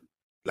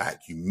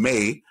 you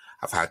may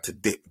have had to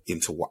dip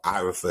into what I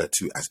refer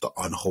to as the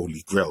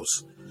unholy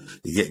grails.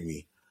 You get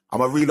me? I'm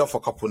going to read off a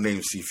couple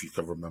names, see if you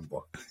can remember.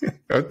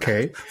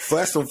 Okay.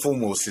 First and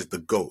foremost is the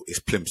GOAT,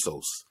 is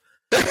Plimsolls.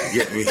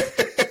 You get me?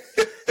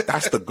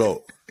 That's the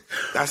GOAT.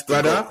 That's the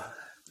Brother, GOAT.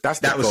 That's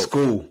the that was GOAT.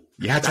 school.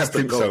 You had to have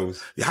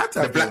Plimsolls. You had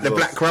to have the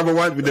black rubber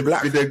one with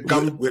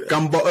the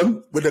gum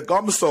bottom. With the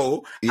gum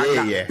sole and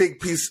that big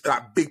piece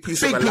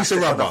of elastic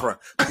of rubber. on the front.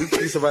 Big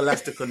piece of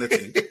elastic on the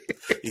thing.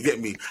 You get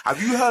me?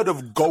 Have you heard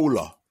of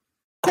Gola?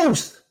 Of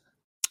course.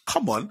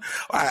 Come on.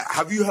 All right.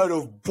 Have you heard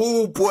of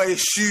Ball Boy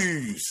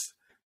shoes?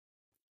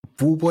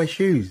 Ball Boy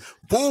shoes.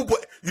 Ball Boy.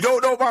 You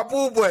don't know about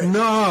Ball Boy?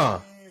 Nah.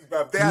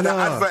 They had an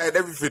advert and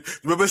everything.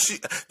 Remember,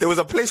 there was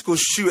a place called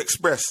Shoe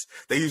Express.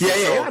 They used to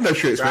sell, I know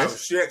Shoe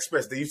Express. Shoe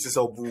Express. They used to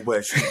sell Ball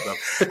Boy shoes, bro.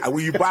 And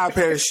when you buy a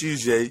pair of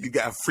shoes, you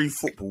get a free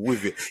football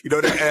with it. You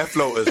know, the air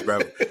floaters, bro,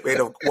 made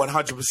of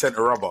 100%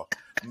 rubber.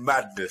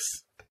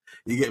 Madness.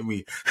 You get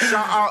me?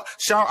 Shout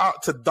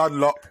out to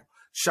Dunlop.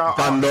 Shout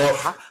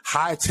out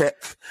High Tech.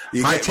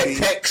 High Tech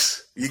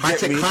Techs. High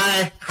Tech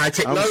High. High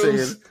Tech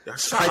Lows.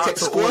 High Tech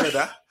Squash.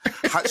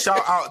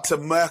 Shout out to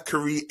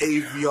Mercury,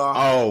 Aviar.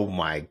 Oh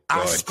my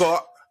God.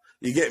 Ascot.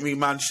 You get me,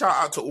 man? Shout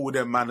out to all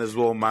them, man, as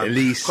well, man.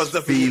 Elise,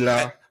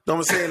 Fila. No,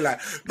 I'm saying,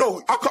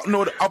 no, I can't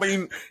know. I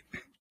mean,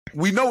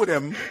 we know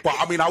them, but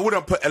I mean, I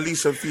wouldn't put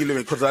Elise and Fila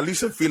in, because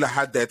Elise and Fila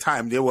had their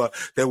time. They were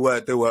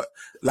high. They were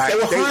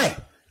big.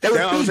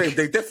 I'm saying,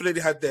 they definitely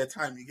had their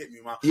time. You get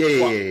me, man?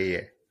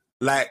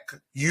 Yeah.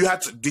 You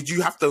had to. Did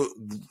you have to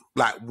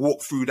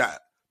walk through that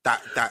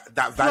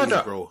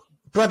valley, bro?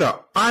 Brother,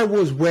 I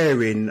was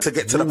wearing to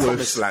get to the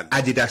promised land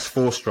Adidas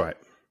 4-stripe.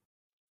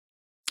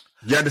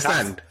 You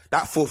understand?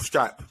 That 4th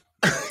stripe.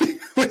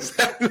 What's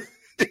that?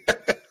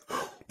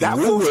 That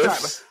 4th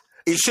stripe.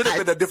 It should have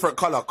been a different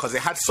color because it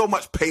had so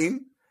much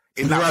pain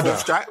in that 4th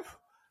stripe.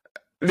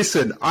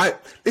 Listen,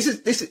 this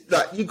is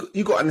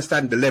you got to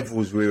understand the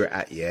levels we were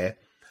at. Yeah,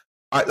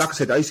 like I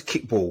said, I used to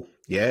kickball.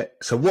 Yeah,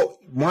 so what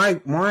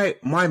my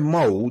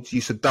molds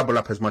used to double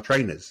up as my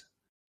trainers.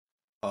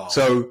 Oh,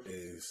 so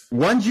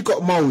once you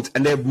got molds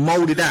and they're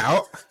molded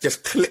out,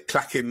 just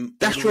click-clacking.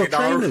 That's your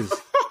trainers.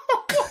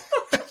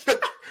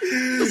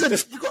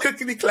 Just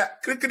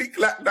clickety-clack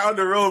down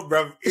the road,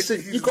 bruv.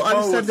 Listen, you got to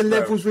understand the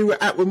levels we were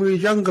at when we were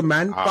younger,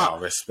 man.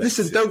 But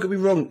listen, don't get me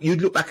wrong. You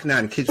look back now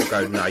and kids will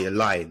go, "No, you're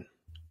lying."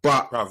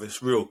 But bruv,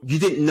 it's real. You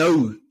didn't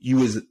know you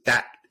was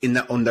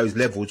on those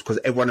levels because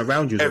everyone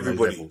around you was on those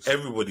levels.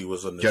 Everybody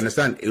was on those. Do you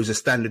understand? It was a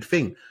standard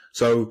thing.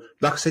 So,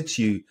 like I said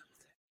to you,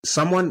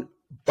 someone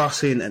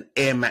bussing an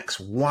Air Max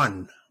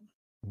 1,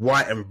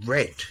 white and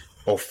red,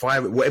 or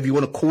 5, whatever you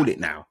want to call it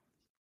now,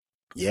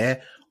 yeah?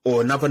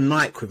 Or another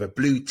Nike with a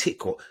blue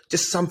tick, or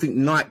just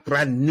something Nike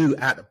brand new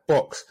out of the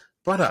box.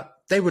 Brother,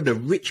 they were the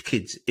rich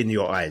kids in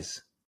your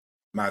eyes.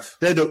 Mad.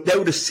 They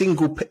were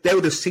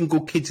the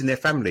single kids in their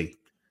family.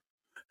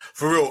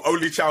 For real,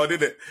 only child,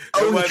 innit?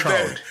 Only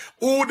child. There.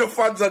 All the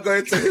funds are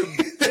going to him.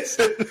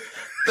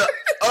 The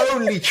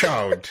only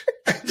child.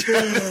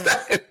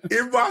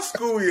 In my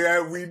school,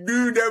 yeah, we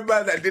knew them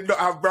man that did not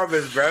have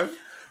brothers, bruv.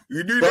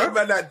 We knew them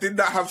man that did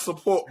not have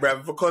support,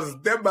 bruv,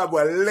 because them man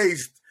were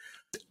laced.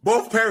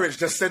 Both parents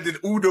just sending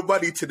all the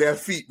money to their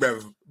feet,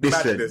 bruv.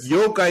 Listen, Madness.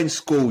 you're going to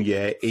school,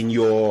 yeah, in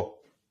your,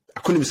 I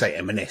couldn't even say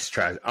M&S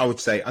trousers. I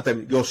would say,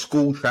 your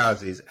school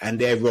trousers, and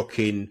they're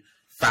rocking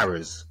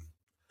Farrah's.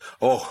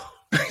 Oh.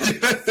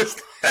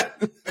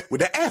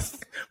 With the F.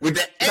 With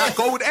the That F.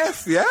 gold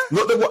F, yeah?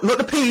 Not the what? Not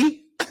the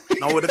P.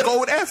 No, with the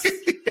gold F.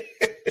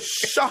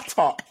 Shut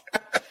up.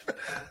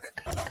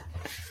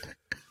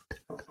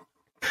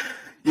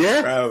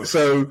 Yeah. Bro.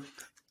 So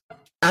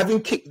having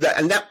kicked that,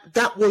 and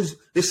that was,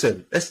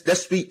 listen.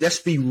 Let's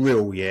be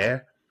real.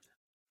 Yeah.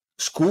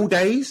 School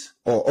days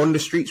or on the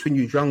streets when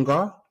you're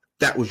younger,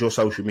 that was your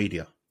social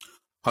media.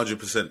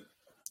 100%. Do you know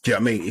what I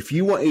mean? If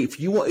you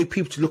wanted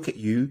people to look at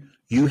you,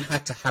 you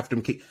had to have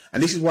them kick.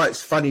 And this is why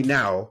it's funny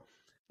now.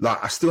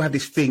 Like, I still have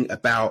this thing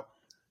about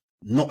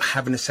not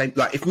having the same.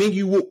 Like, if me and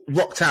you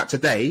rocked out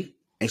today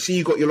and see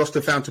you got your Lost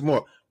and Found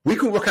tomorrow, we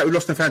could rock out with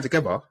Lost and Found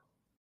together.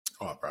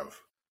 Oh, bruv.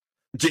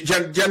 Do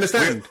you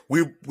understand?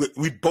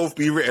 We'd both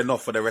be written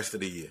off for the rest of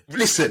the year.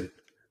 Listen,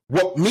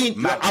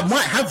 I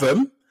might have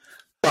them,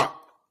 but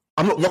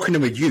I'm not rocking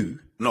them with you.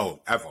 No,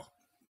 ever.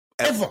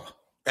 Ever.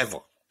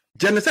 Do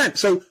you understand?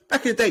 So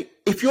back in the day,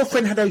 if your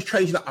friend had those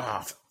trains, you're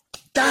like,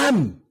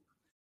 damn.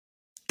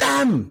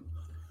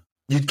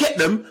 You'd get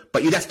them,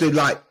 but you'd have to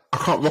I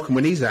can't rock them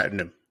when he's out in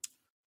them.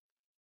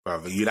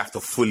 Brother, you'd have to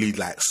fully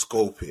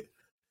scope it.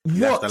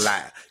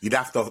 You'd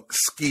have to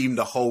scheme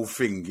the whole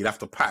thing. You'd have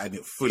to pattern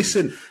it fully.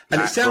 Listen,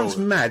 and it sounds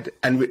mad,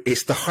 and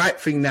it's the hype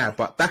thing now,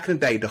 but back in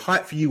the day, the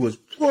hype for you was,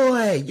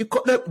 boy, you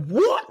got the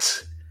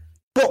what?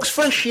 Box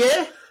fresh,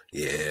 yeah?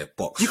 Yeah,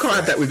 box You can't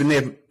have that with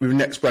the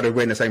next brother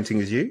wearing the same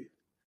thing as you.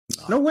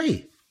 No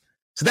way.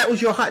 So that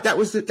was your hype. That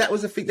was the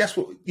thing. That's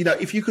what,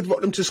 if you could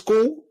rock them to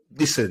school,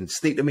 listen,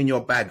 sneak them in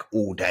your bag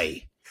all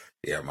day.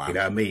 Yeah, man. You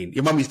know what I mean?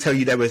 Your mummies tell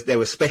you they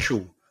were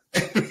special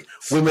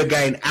when we're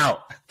going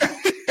out.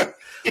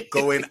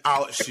 Going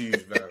out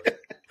shoes, bro.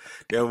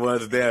 There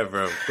was there,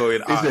 bro.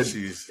 Going out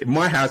shoes. In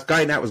my house,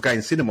 going out was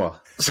going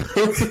cinema.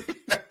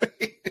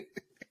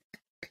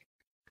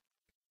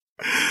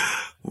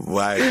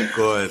 My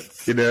God.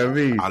 You know what I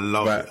mean? I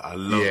love it.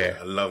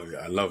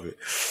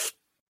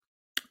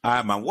 All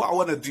right, man. What I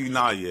want to do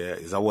now, yeah,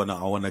 is I want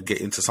to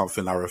get into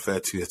something I refer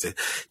to as the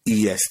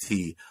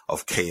EST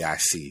of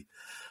KIC,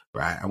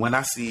 right? And when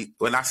I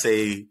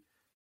say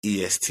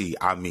EST,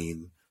 I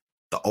mean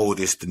the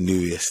oldest, the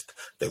newest,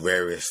 the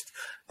rarest,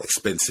 the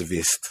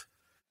expensivest,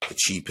 the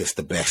cheapest,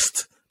 the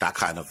best, that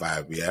kind of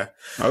vibe, yeah?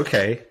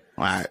 Okay.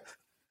 All right.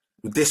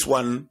 With this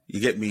one,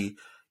 you get me.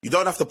 You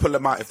don't have to pull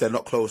them out if they're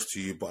not close to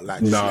you, but just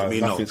let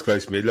me know. Nothing's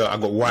close to me. Look, I've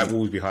got white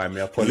walls behind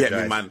me. I apologize. You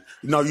get me, man.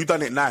 No, you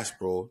done it nice,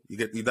 bro.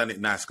 You done it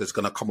nice because it's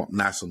gonna come up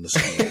nice on the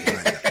screen.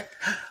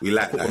 We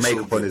like that.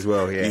 Makeup on as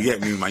well, yeah. You get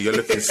me, man. You're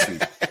looking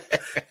sweet.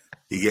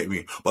 You get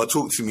me. But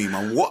talk to me,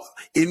 man. What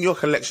in your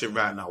collection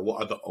right now?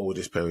 What are the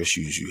oldest pair of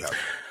shoes you have?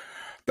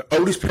 The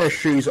oldest pair of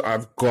shoes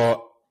I've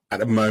got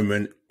at the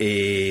moment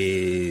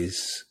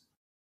is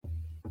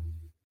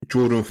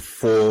Jordan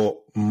 4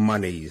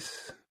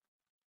 Moneys.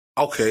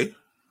 Okay.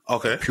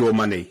 Pure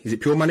Money. Is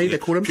it Pure Money they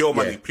call them? Pure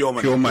Money.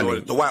 Pure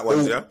Money. The white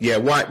ones, yeah? Yeah,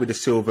 white with the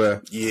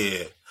silver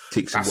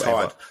ticks and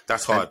whatever.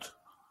 That's hard.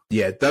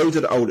 Yeah, those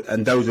are the old,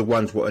 and those are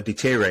ones what are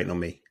deteriorating on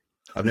me.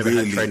 I've never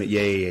had training.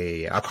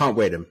 Yeah. I can't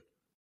wear them.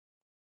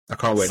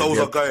 Soles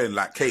are going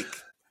like cake.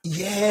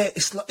 Yeah,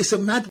 it's a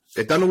mad.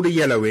 They've done all the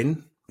yellow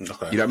in.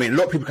 Okay. You know what I mean? A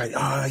lot of people go,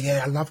 oh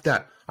yeah, I love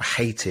that. I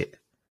hate it.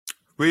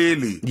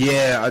 Really?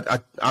 Yeah,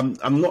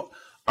 I'm not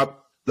a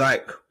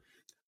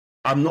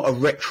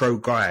retro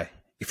guy.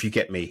 If you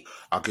get me,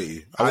 I get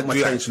you. I want my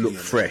trainers to look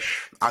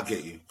fresh. I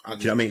get you. Do you know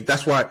what I mean?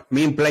 That's why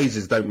me and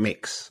blazers don't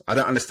mix. I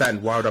don't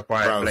understand why would I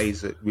buy a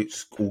blazer which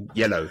is called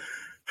yellow.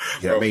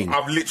 You know what I mean?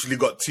 I've literally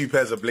got 2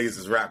 pairs of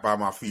blazers right by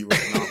my feet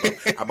right now,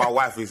 and my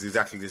wife is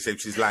exactly the same.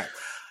 She's like,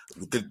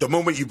 the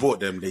moment you bought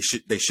them, they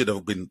should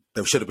have been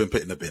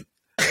put in the bin.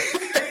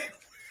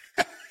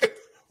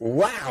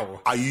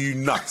 Wow. Are you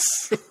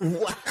nuts?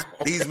 Wow.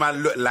 These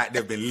man look like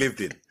they've been lived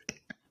in.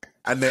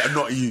 And they are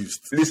not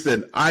used.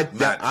 Listen,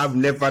 I've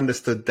never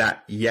understood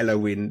that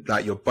yellowing,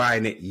 like you're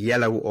buying it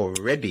yellow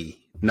already.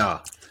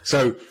 Nah.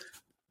 So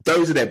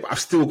those are them. I've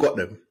still got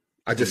them.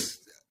 I just,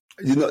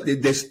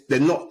 they're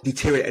not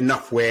deteriorating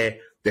enough where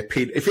they're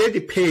peeling. If they're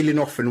peeling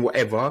off and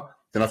whatever,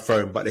 then I throw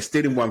them. But they're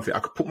still in one thing. I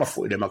could put my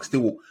foot in them. I could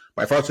still walk.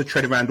 But if I was to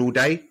tread around all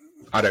day,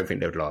 I don't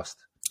think they would last.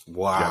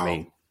 Wow. Do you know what I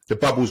mean? The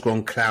bubble's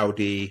gone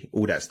cloudy,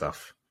 all that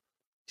stuff.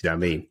 Do you know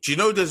what I mean? Do you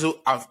know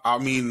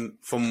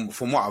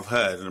from what I've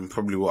heard and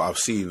probably what I've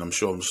seen, I'm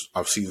sure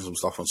I've seen some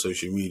stuff on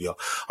social media.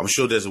 I'm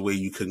sure there's a way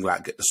you can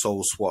get the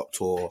sole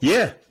swapped or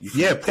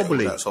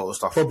probably that sort of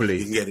stuff. Probably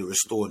you can get it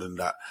restored and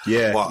that.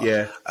 Yeah, but,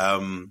 I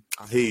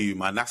hear you,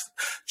 man. Do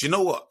you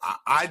know what?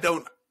 I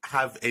don't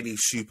have any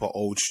super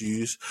old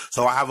shoes,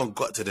 so I haven't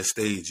got to the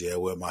stage yet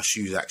where my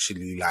shoes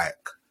actually like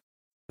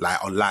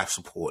on life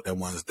support. Them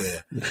ones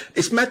there.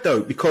 It's mad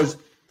though, because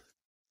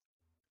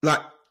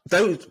like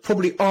those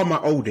probably are my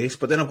oldest,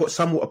 but then I've got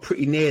some that are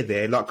pretty near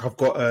there. Like I've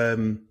got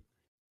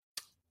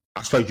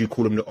I suppose you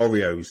call them the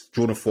Oreos,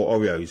 Jordan 4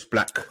 Oreos,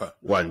 black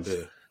ones.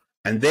 Yeah.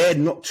 And they're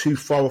not too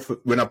far off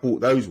when I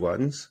bought those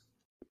ones,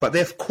 but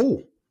they're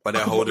cool. But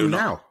they're holding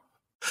now.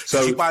 So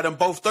did you buy them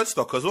both dead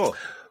stock as well?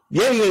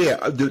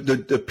 Yeah.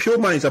 The Pure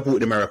Moneys I bought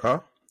in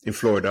America, in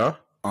Florida.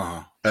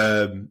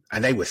 And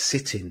they were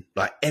sitting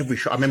like every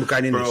shot. I remember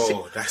going in.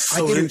 Bro, that's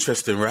so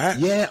interesting, right?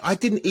 Yeah, I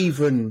didn't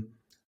even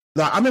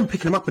like. I remember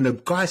picking them up, and the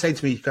guy saying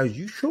to me, "He goes,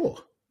 you sure?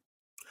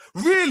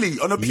 Really?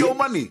 On a Pure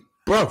Money,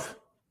 bro?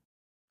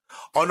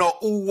 On an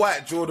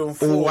all-white Jordan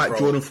 4, all-white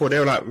Jordan 4. They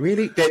were like,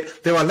 really?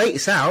 They were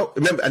latest out.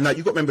 Remember, and like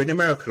you got to remember in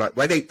America, like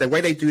the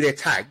way they do their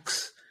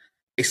tags,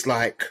 it's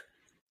like,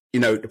 you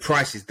know, the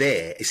price is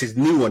there. It says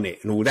new on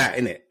it and all that,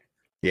 innit?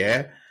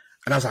 Yeah.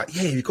 And I was like,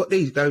 yeah, you got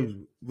these. He goes,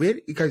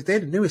 really? He goes, they're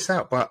the newest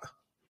out, but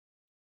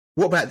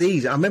what about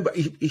these? I remember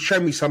he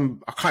showed me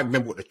some. I can't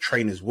remember what the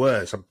trainers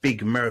were. Some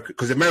big American,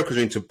 because Americans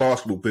are into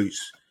basketball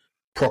boots,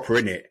 proper,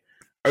 innit?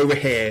 Over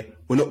here,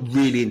 we're not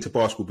really into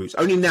basketball boots.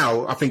 Only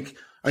now, I think,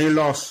 only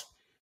last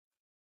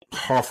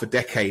half a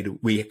decade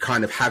we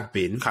kind of have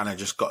been. Kind of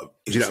just got.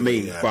 Do you know what I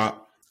mean? Yeah.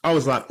 But I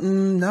was like,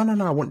 no,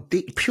 I want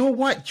pure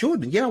white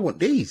Jordan. Yeah, I want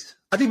these.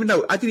 I didn't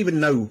even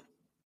know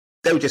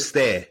they were just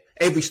there.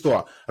 Every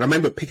store. And I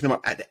remember picking them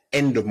up at the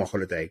end of my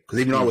holiday, because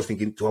even I was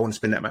thinking, do I want to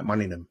spend that much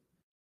money on them?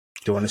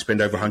 Do I want to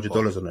spend over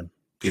 $100 on them?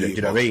 Do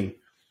you know what I mean?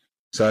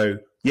 So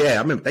yeah,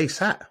 I remember they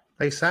sat.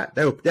 They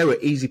were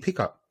easy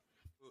pickup.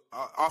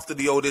 After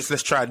the oldest,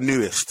 let's try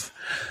newest.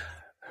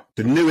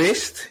 The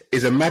newest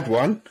is a mad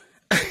one.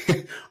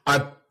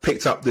 I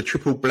picked up the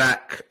triple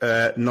black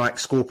Nike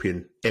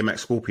Scorpion, Air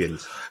Max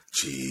Scorpions.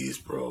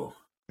 Jeez, bro.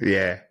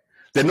 Yeah.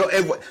 They're not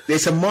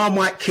it's a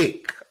Marmite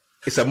kick.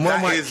 It's a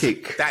Marmite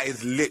kick. That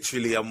is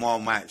literally a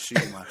Marmite shoe,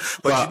 man.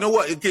 But you know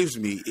what it gives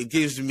me? It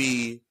gives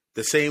me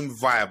the same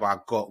vibe I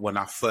got when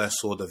I first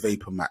saw the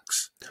Vapor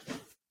Max.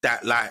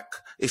 That, like,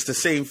 it's the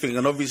same thing.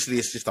 And obviously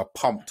it's just a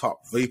pumped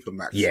up Vapor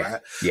Max,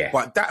 right? Yeah.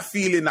 But that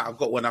feeling that I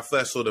got when I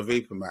first saw the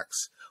Vapor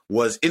Max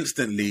was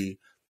instantly,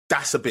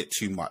 that's a bit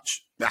too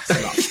much. That's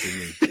nuts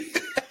to me.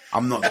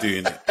 I'm not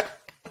doing it.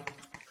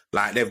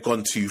 Like, they've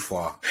gone too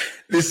far.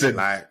 Listen,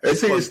 like,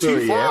 it's gone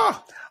too far. Yeah?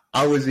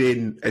 I was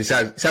in, it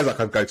sounds like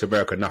I go to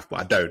America enough, but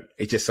I don't.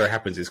 It just so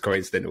happens it's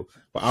coincidental.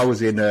 But I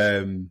was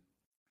in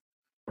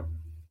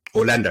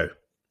Orlando.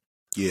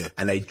 Yeah.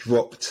 And they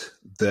dropped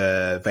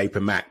the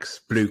Vapor Max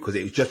blue, because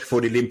it was just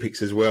before the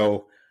Olympics as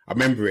well. I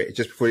remember it,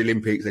 just before the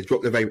Olympics. They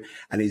dropped the Vapor,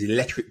 and it's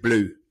electric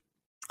blue.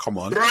 Come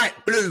on. Bright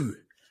blue.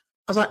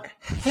 I was like,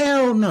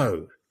 hell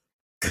no.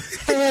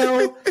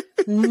 Hell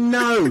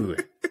no.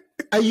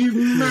 Are you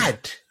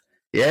mad?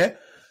 Yeah.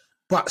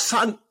 But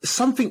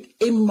something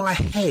in my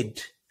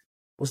head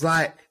was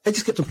like, they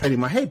just kept on playing in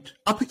my head.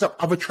 I picked up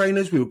other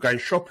trainers. We were going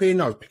shopping.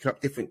 I was picking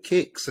up different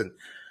kicks. And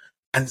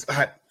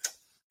like,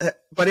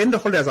 by the end of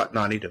the holiday, I was like,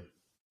 no, I need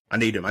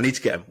them. I need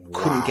to get them. Wow.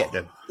 Couldn't get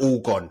them. All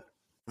gone.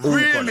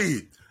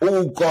 Really?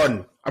 All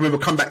gone. I remember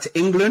coming back to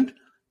England.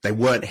 They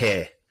weren't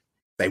here.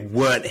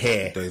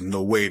 There's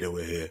no way they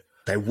were here.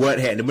 They weren't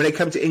here. And then when they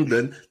came to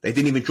England, they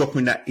didn't even drop them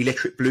in that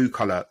electric blue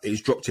colour. It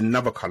was dropped in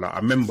another colour. I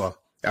remember.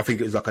 I think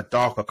it was like a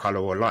darker colour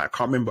or light. I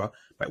can't remember.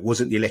 But it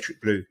wasn't the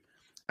electric blue.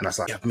 And I was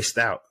like, I've missed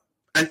out.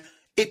 And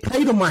it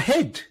played on my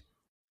head.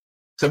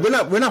 So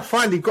when I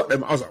finally got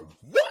them, I was like,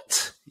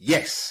 what?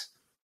 Yes.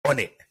 On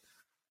it.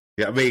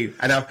 You know what I mean?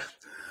 And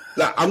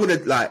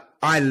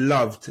I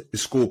loved the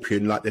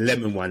Scorpion, like the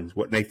lemon ones,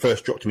 when they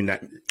first dropped them in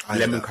that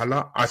lemon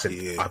colour. I said,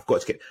 I've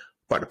got to get,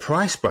 but the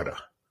price, brother.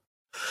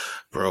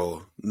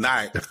 Bro,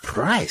 Nike. The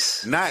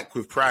price. Nike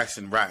with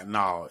pricing right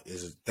now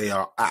they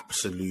are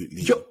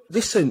absolutely. You're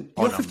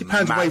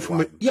 £50 away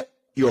from it. Yeah,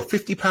 you're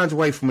 £50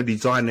 away from a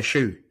designer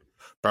shoe.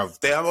 Bro,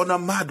 they are on a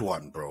mad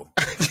one, bro.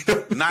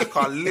 Nike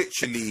are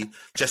literally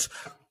just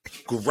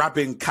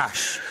grabbing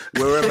cash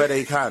wherever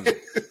they can.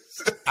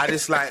 And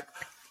it's like,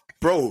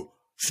 bro,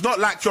 it's not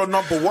like you're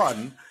number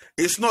one.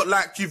 It's not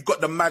like you've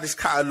got the maddest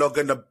catalogue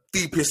and the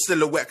deepest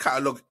silhouette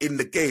catalogue in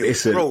the game,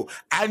 bro.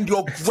 And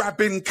you're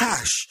grabbing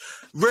cash.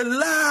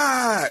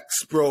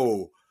 Relax,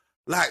 bro.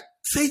 Like,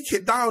 take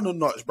it down a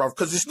notch, bro.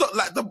 Because it's not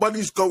like the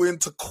money's going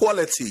to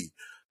quality.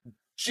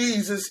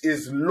 Jesus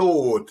is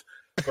Lord,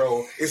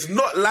 bro. It's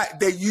not like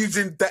they're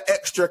using the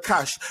extra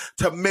cash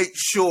to make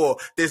sure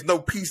there's no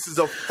pieces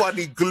of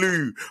funny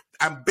glue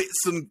and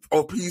bits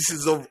or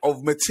pieces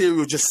of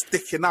material just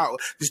sticking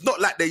out. It's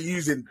not like they're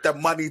using the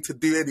money to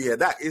do any of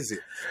that, is it?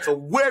 So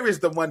where is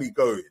the money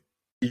going?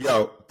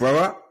 Yo,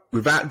 brother,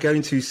 without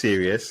going too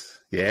serious,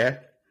 yeah,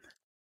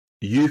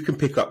 you can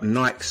pick up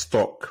Nike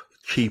stock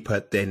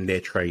cheaper than their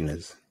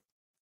trainers.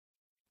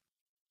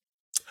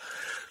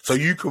 So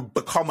you could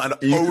become an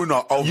owner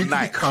of Nike. You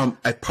can become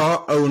a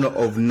part owner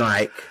of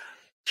Nike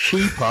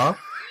cheaper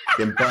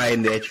than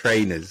buying their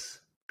trainers.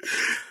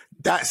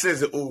 That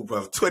says it all,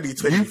 bro.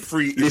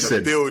 2023 in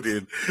the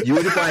building. You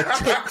want to buy a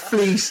tech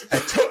fleece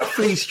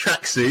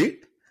tracksuit,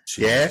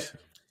 yeah,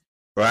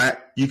 right?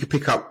 You could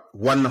pick up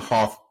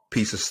 1.5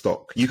 piece of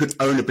stock. You could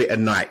own a bit of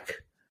Nike.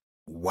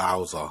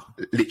 Wowzer!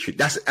 Literally,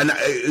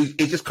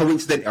 it's just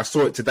coincidental. I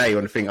saw it today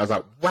on the thing. I was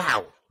like,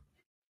 wow.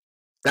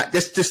 That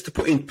just to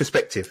put in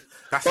perspective.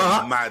 That's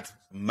a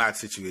mad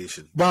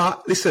situation.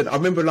 But listen, I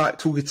remember like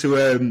talking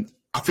to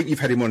I think you've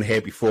had him on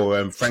here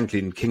before,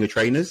 Franklin, King of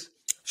Trainers.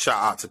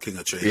 Shout out to King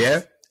of Trainers.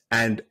 Yeah.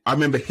 And I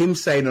remember him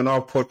saying on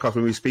our podcast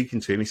when we were speaking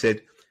to him, he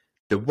said,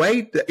 the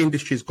way the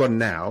industry's gone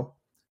now,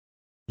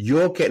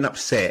 you're getting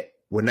upset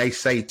when they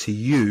say to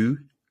you,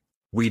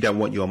 we don't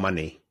want your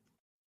money.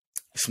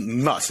 It's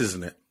nuts,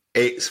 isn't it?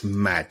 It's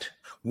mad.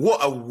 What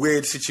a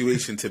weird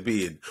situation to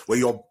be in, where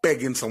you're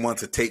begging someone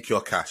to take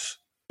your cash.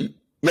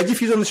 Imagine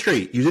if you're on the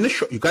street, you're in a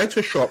shop, you go to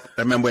a shop,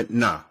 and man went,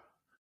 nah.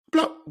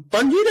 But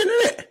you didn't,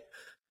 innit?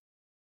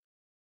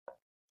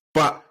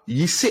 But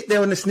you sit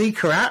there on the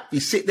sneaker app, you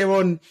sit there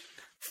on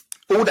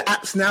all the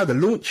apps now, the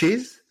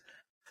launches,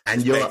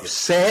 and you're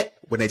upset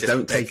when they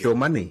don't take your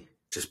money.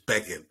 Just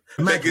begging.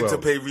 Begging to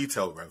pay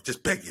retail, bro.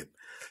 Just begging.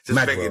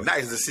 Just begging. That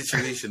is the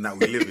situation that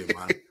we live in,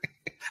 man.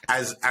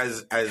 As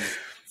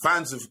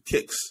fans of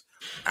Kicks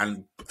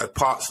and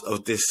parts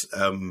of this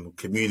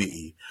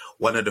community,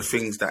 one of the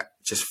things that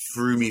just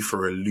threw me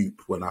for a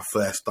loop when I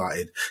first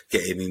started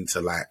getting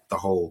into like the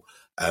whole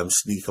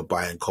sneaker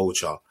buying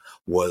culture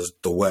was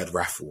the word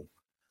raffle.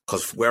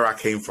 Because where I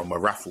came from, a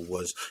raffle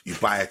was you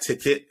buy a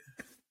ticket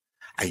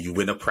and you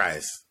win a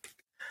prize.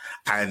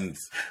 And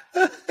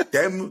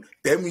them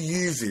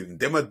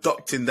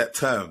adopting that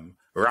term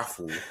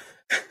raffle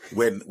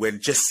when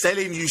just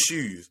selling you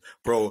shoes,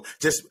 bro,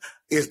 just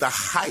is the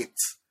height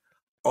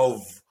of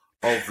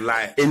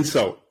like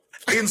insult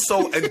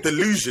and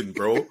delusion,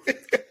 bro.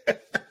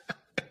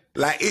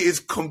 Like it is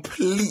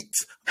complete.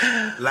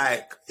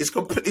 Like it's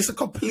a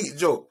complete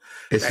joke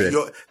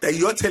that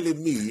you're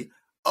telling me.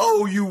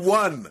 Oh, you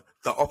won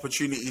the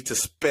opportunity to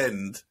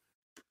spend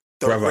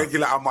the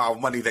regular amount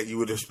of money that you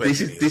would have spent.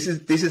 This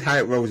is how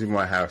it rolls in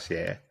my house.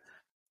 Yeah,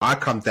 I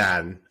come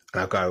down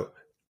and I go,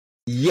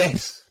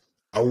 yes,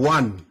 I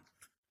won.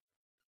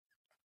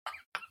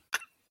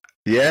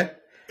 Yeah.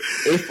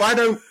 If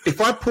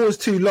I pause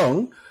too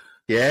long,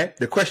 yeah,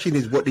 the question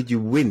is, what did you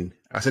win?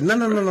 I said, no,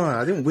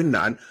 I didn't win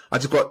that. I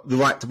just got the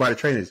right to buy the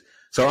trainers.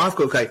 So I've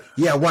got, okay,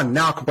 yeah, I won.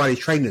 Now I can buy these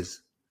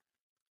trainers.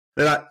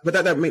 They're like, but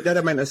that don't make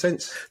no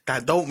sense.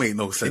 That don't make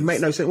no sense. It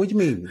make no sense. What do you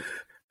mean?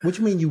 What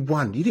do you mean you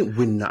won? You didn't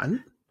win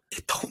nothing.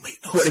 It don't make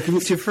no sense. They give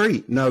it to you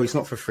free? No, it's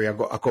not for free. I've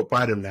got to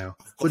buy them now.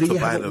 But you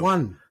haven't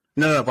won.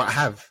 No, but I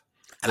have.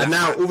 And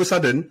now all of a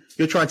sudden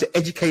you're trying to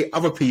educate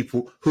other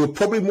people who are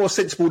probably more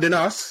sensible than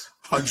us.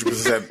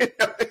 100%.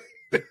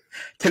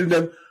 Telling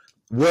them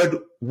word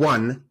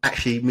one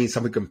actually means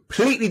something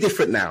completely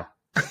different now.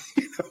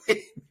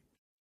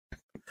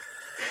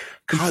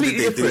 How did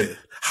they do it?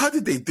 How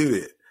did they do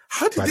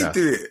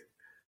it?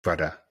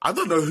 Brother. I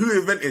don't know who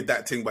invented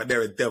that thing, but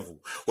they're a devil.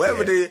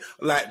 Whatever they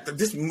like,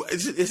 this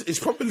it's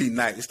probably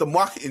Nike. It's the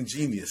marketing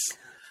genius,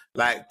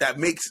 like that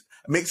makes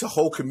a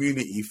whole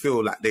community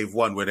feel like they've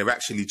won when they're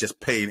actually just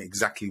paying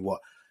exactly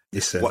what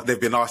they've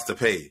been asked to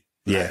pay.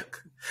 Yeah,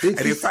 and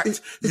in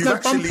fact, you've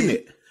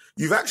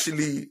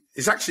actually,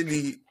 it's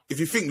actually, if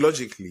you think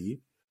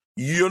logically,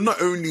 you're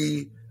not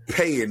only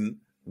paying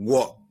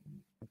what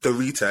the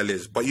retail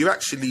is, but you're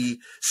actually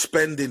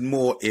spending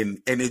more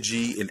in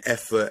energy, in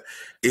effort,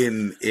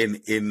 in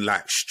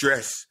like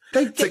stress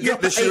to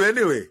get the shoe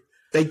anyway.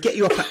 They get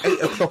you up at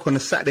 8 o'clock on a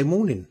Saturday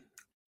morning.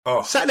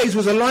 Oh, Saturdays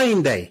was a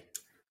lying day.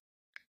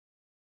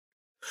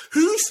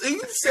 Who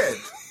said,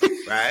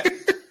 right,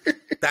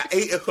 that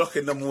 8 o'clock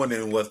in the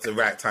morning was the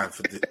right time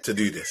to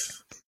do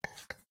this?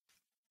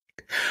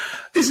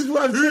 This is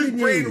what I'm telling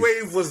you. Whose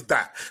brainwave was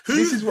that?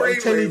 Whose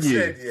brainwave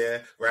said, yeah,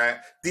 right,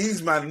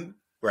 these man,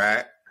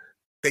 right,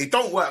 they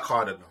don't work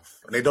hard enough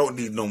and they don't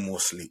need no more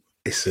sleep.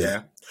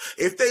 Yeah.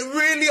 If they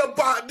really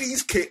about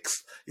these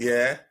kicks,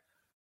 yeah,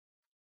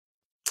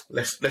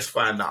 let's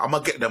find out. I'm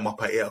gonna get them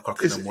up at 8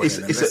 o'clock in the morning.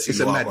 It's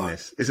a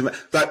madness.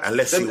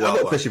 I've got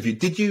a question for you.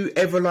 Did you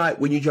ever, like,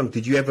 when you're young,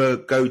 did you ever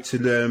go to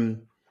the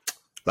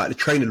like the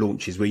trainer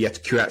launches where you had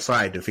to queue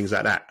outside and things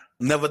like that?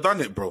 Never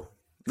done it, bro.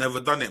 Never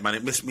done it, man.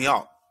 It missed me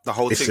out. The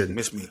whole thing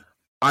missed me.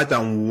 I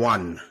done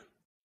one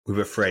with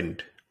a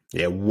friend.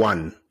 Yeah,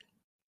 one.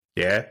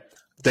 Yeah.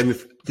 Then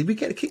did we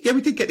get the kick? Yeah,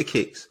 we did get the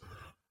kicks.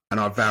 And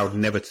I vowed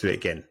never to do it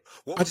again.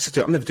 What? I just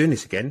said, I'm never doing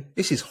this again.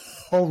 This is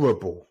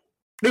horrible.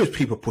 There was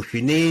people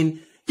pushing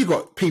in. You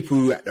got people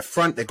who at the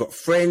front, they've got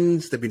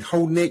friends, they've been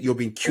holding it. You've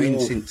been queuing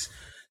since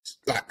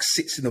like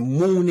 6 a.m.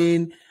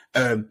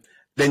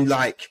 Then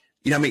like,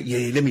 you know what I mean?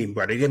 Yeah, let me in,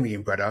 brother. You know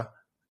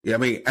what I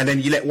mean? And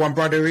then you let one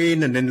brother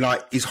in and then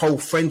like his whole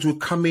friends would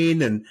come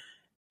in and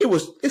it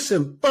was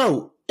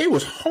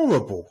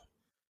horrible.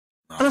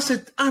 Oh. And I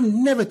said,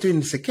 I'm never doing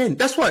this again.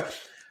 That's why,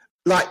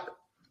 like,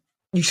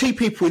 you see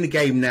people in the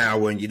game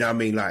now and, you know what I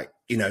mean? Like,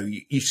 you know,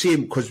 you see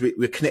them because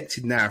we're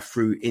connected now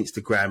through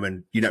Instagram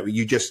and, you know,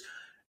 you just,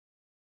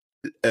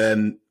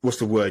 what's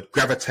the word?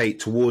 Gravitate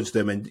towards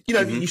them, and you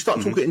know, you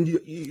start talking, and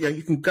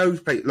you can go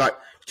play, like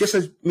just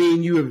as me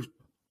and you have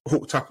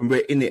hooked up and we're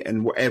in it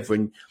and whatever,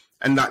 and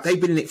like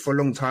they've been in it for a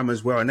long time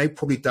as well, and they've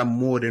probably done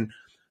more than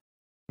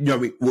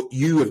what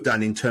you have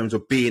done in terms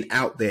of being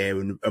out there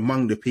and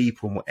among the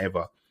people and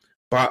whatever.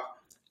 But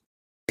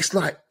it's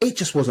like it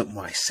just wasn't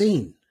my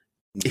scene,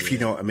 if you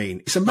know what I mean.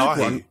 It's a mad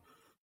one.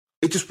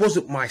 It just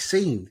wasn't my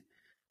scene,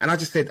 and I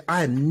just said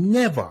I am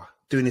never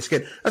doing this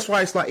again. That's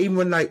why it's like even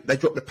when they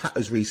dropped the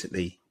platters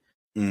recently,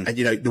 and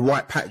the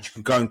white patters, you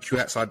can go and queue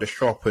outside the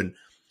shop, and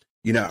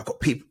I've got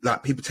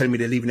people telling me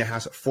they're leaving their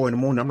house at 4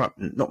 a.m. I'm like,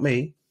 not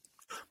me,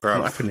 bro.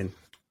 Not happening.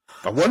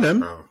 I want them.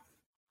 Bro.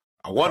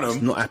 I want them.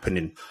 It's not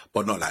happening.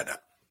 But not like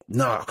that.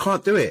 No, I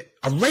can't do it.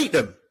 I rate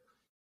them.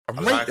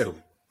 I rate them.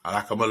 I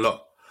like them a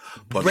lot.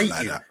 But rate not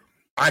like you. that.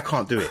 I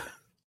can't do it.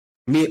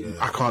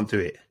 I can't do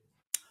it.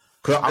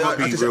 Because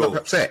I just get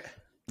upset.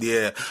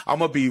 Yeah, I'm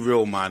going to be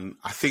real, man.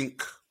 I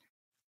think,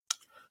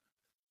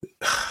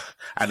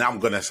 and I'm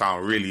going to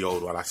sound really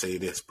old when I say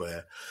this,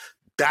 but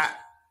that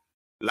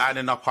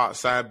lining up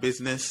outside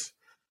business,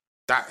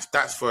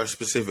 that's for a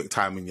specific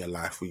time in your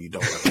life where you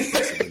don't have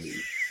responsibility.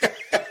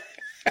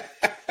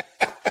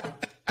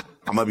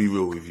 I'm going to be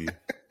real with you.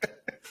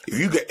 If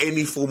you get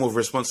any form of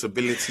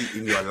responsibility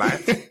in your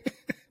life,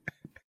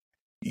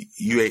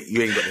 you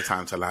ain't got the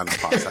time to line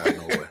up outside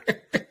nowhere.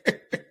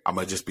 I'm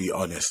going to just be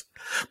honest.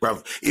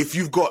 Bruv, if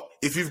you've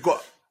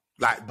got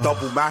like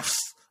double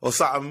maths or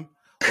something,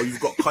 or you've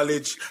got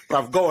college,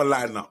 bruv, go and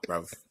line up,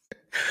 bruv.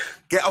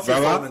 Get off your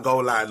phone and go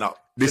line up.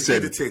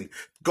 Listen, do the thing.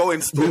 Go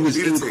in school. We was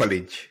in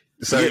college.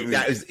 So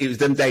it was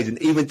them days.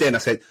 And even then I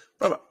said,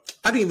 brother,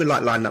 I didn't even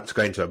like lining up to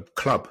go into a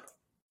club.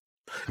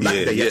 Back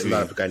then, you had to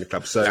line up to go into the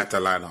club. So you had to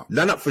line up.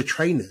 Line up for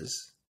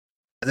trainers.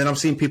 And then I'm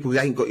seeing people who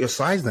ain't got your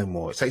size no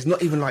more. So it's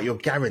not even like you're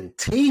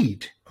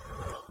guaranteed.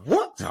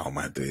 What? Oh,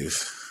 my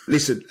days.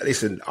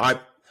 Listen, I'm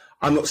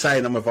not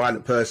saying I'm a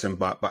violent person,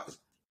 but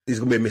there's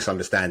going to be a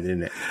misunderstanding,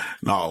 isn't it?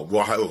 No,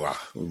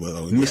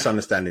 well,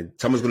 misunderstanding.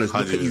 Someone's going to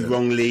look at you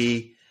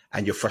wrongly,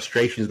 and your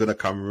frustration is going to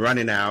come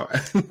running out.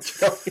 You've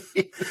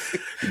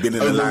been in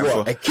the line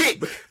for a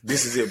kick.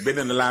 This is it. Been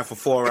in the line for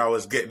 4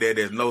 hours. Get there.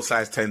 There's no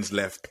size 10s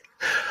left.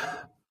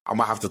 I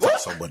might have to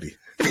touch somebody.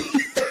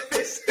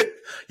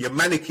 Your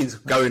mannequin's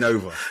going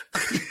over.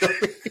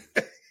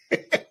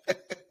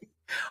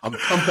 I'm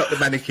pumping up the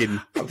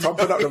mannequin.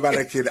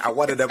 And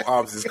one of them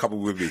arms is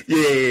coming with me.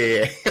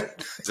 Yeah.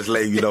 Just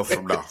letting you know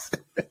from now.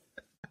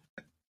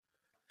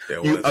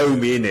 You owe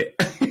me, innit?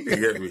 You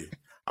get me?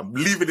 I'm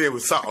leaving here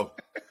with something.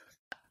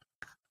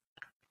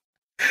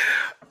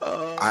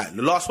 All right,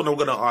 the last one I'm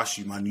going to ask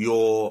you, man.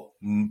 You're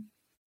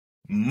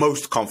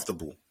most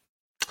comfortable.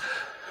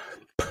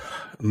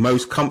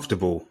 Most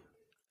comfortable?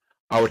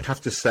 I would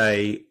have to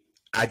say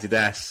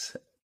Adidas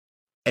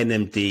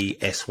NMD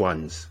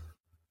S1s.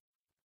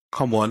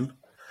 Come on.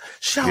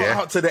 Shout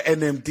out to the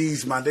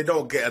NMDs, man. They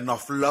don't get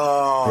enough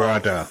love.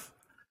 Brother.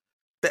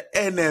 The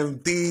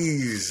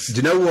NMDs. Do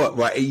you know what?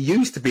 Right, it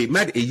used to be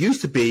my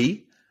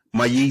Yeezy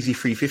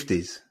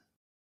 350s.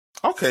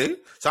 Okay.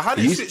 So how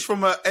do you switch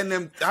from a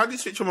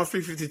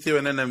 350 to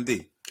an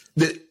NMD?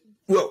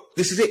 Well,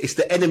 this is it. It's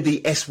the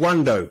NMD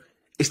S1 though.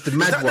 It's the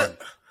mad one.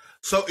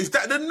 So is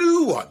that the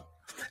new one?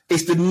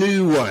 It's the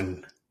new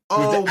one.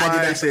 Oh, with the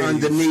Adidas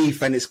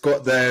underneath, and it's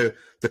got the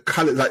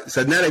colour. Like,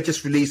 so now they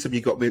just released them.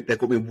 They've got me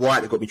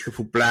white. They've got me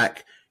triple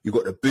black. You've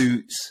got the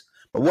boots.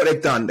 But what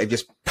they've done, they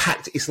just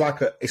packed. It's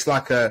like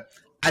a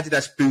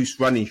Adidas Boost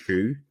running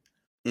shoe.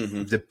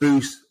 Mm-hmm. The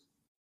Boost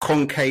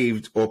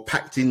concaved or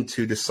packed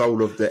into the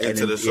sole of the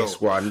NMD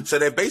S1. So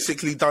they've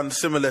basically done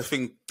similar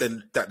thing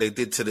that they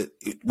did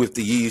with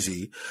the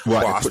Yeezy.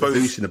 Right, they put the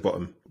Boost in the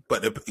bottom.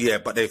 But they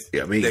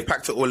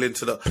packed it all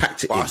into the.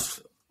 Packed it in.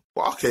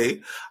 Well,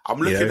 okay, I'm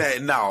looking at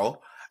it now,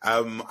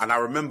 and I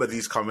remember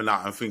these coming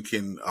out and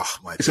thinking, oh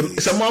my God.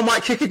 It's a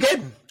Marmite kick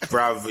again.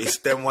 Bruv, it's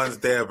them ones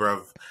there,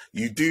 bruv.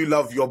 You do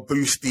love your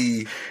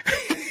boosty.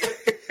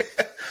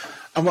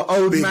 I'm an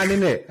old man,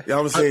 innit? You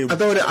know what I'm saying?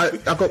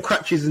 I've got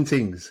crutches and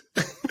things.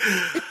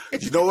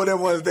 You know what them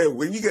ones there?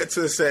 When you get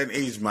to a certain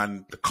age,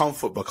 man, the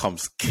comfort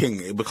becomes king.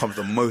 It becomes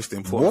the most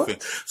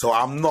important thing. So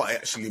I'm not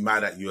actually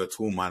mad at you at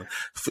all, man.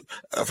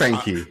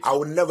 Thank you. I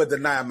would never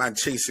deny a man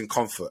chasing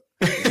comfort.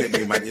 You get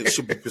me, man? It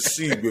should be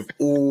pursued with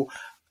all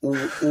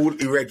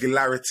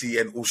irregularity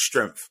and all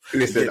strength.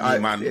 Listen,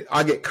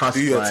 I get cussed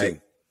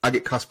I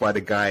get cussed by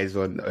the guys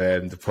on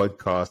the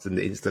podcast and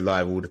the Insta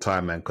Live all the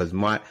time, man. Because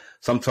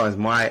sometimes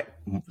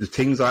the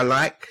things I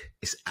like,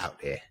 it's out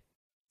there.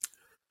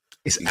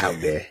 It's out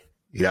there.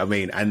 You know what I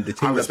mean? And the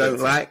things I don't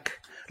like,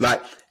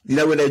 you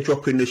know when they're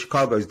dropping the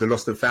Chicago's, the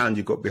Lost and Found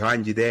you got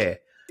behind you there.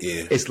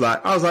 Yeah. It's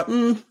like, I was like,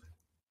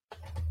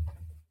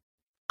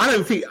 I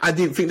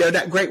didn't think they were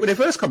that great when they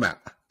first come out.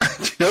 Do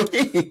you know what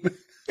I mean?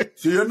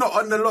 So you're not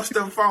on the Lost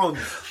and Found?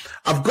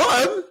 I've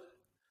got them.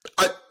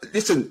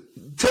 Listen,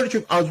 tell the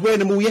truth, I was wearing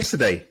them all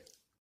yesterday,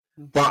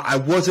 but I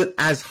wasn't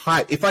as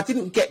hyped. If I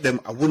didn't get them,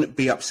 I wouldn't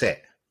be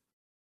upset.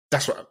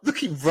 That's what.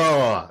 Look at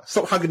raw.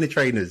 Stop hugging the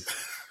trainers.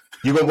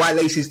 You got white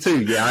laces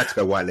too? Yeah, I had to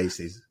go white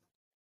laces.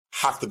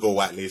 have to go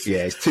white laces.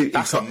 Yeah, it's too.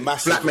 That's a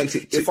massive. Black makes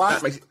it.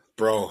 Black makes it,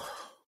 bro.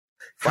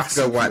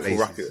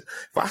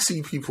 If I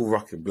see people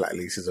rocking black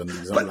laces on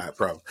these, I'm like,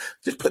 bro,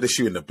 just put the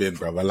shoe in the bin,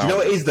 bro. You know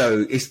what it is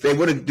though? It's they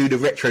want to do the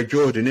retro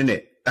Jordan,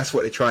 innit? That's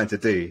what they're trying to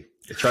do.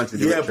 They're trying to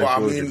do retro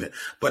Jordan.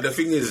 But the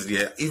thing is,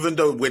 even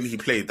though when he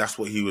played, that's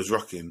what he was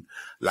rocking.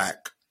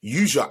 Like,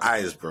 use your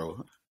eyes,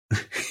 bro.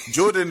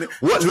 Jordan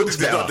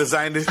did not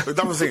design this. That's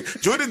what I'm saying.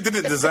 Jordan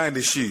didn't design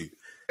this shoe.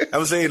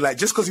 I'm saying, like,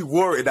 just because he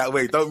wore it that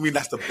way, don't mean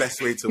that's the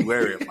best way to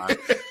wear it, man.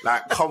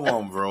 Like, come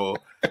on, bro.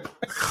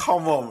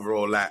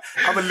 Like,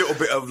 have a little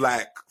bit of,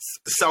 like,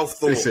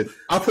 self-thought. Listen,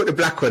 I put the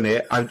black on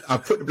it. I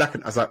put the black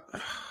on. I was like,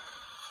 oh,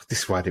 this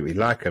is why I didn't really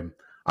like him.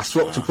 I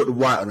swapped and put the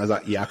white on. I was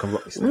like, yeah, I can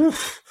rock this now.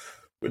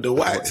 With the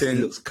white thing,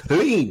 it looks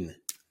clean.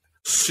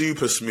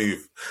 Super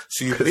smooth.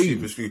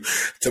 Super smooth.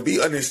 To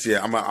be honest,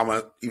 I'm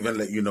a even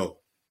let you know.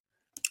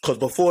 Because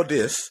before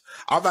this,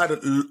 I've had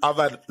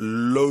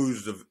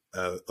loads of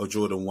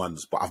Jordan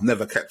 1s, but I've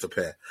never kept a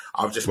pair.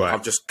 I've just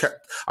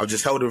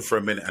held them for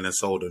a minute and then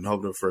sold them.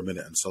 Held them for a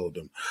minute and sold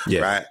them.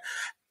 Yeah. Right.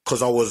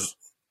 Because I was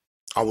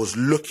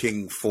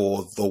looking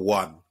for the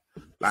one.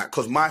 Like,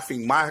 because my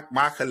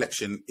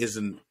collection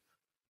isn't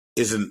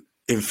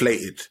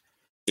inflated.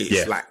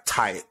 It's like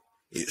tight.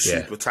 It's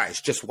super tight.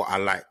 It's just what I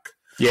like.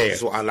 Yeah,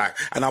 it's what I like.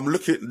 And I'm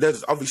looking,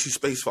 there's obviously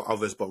space for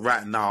others, but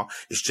right now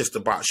it's just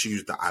about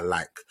shoes that I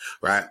like,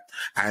 right?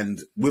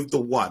 And with the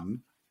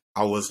one,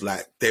 I was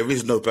like, there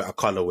is no better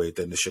colorway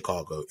than the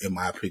Chicago, in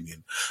my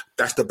opinion.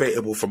 That's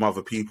debatable from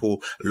other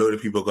people. A load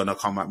of people are going to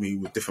come at me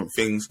with different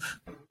things.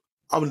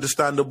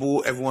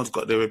 Understandable. Everyone's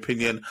got their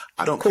opinion.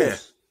 I don't care.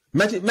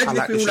 Imagine if we all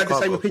had the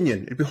same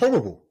opinion. It'd be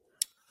horrible.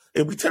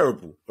 It'd be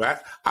terrible, right?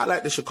 I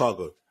like the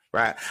Chicago,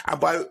 right? And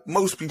by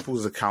most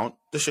people's account,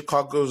 the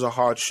Chicago is a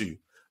hard shoe.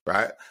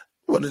 Right?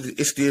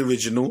 It's the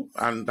original,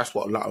 and that's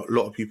what a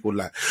lot of people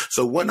like.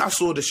 So when I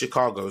saw the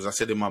Chicago's, I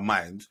said in my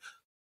mind,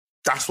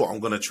 that's what I'm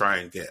going to try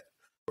and get,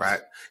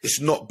 right? It's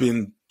not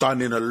been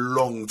done in a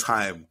long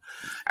time.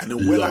 And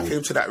then when I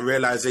came to that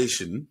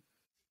realization,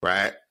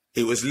 right,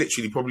 it was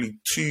literally probably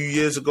 2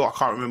 years ago, I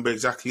can't remember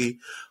exactly,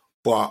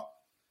 but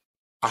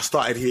I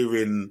started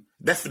hearing,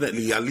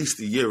 definitely at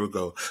least a year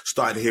ago,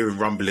 started hearing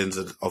rumblings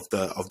of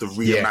the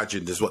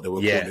reimagined is what they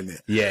were calling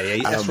it. Yeah,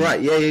 that's right.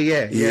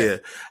 Yeah.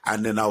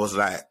 And then I was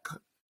like,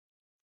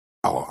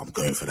 oh, I'm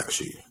going for that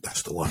shoe.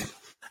 That's the one.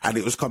 And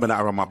it was coming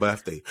out around my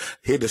birthday.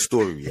 Hear the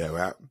story,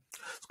 right?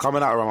 It's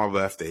coming out around my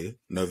birthday,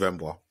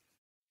 November.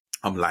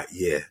 I'm like,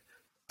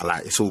 I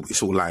like it's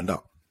all lined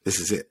up. This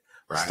is it.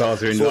 Right.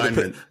 Stars are in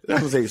alignment.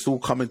 It's all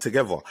coming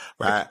together,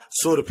 right?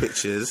 Saw the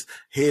pictures,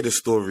 hear the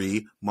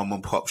story, mum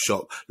and pop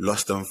shop,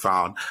 lost and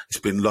found.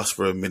 It's been lost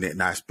for a minute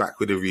now. It's back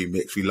with a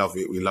remix. We love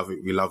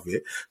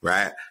it,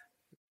 right?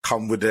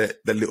 Come with the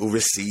little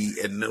receipt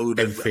and all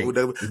the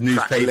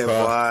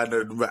newspaper.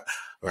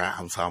 Right,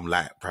 I'm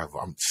like, bro,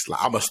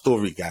 I'm a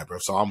story guy, bro,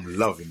 so I'm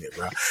loving it,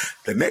 bro.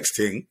 The next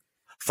thing,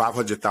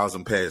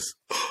 500,000 pairs.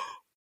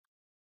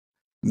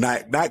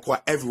 Nike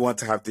want everyone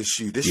to have this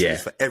shoe. This shoe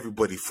is for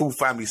everybody. Full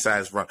family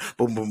size run.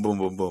 Boom, boom, boom,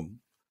 boom, boom.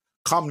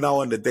 Come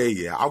now on the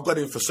day, I've got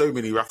in for so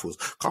many raffles.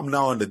 Come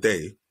now on the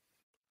day.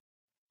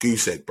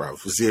 Goose egg,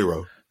 bruv.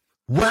 0.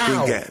 Wow.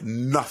 Didn't get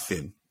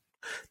nothing.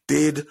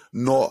 Did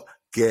not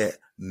get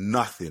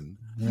nothing.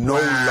 No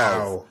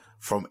love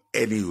from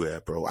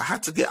anywhere, bro. I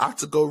had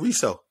to go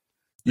resell.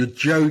 You're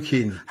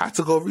joking. I had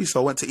to go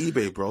resell. I went to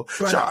eBay, bro.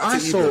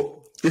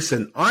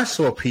 Listen, I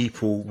saw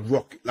people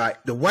rock,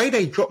 like, the way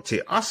they dropped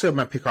it, I saw a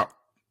man pick up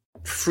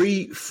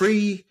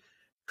three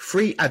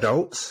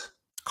adults.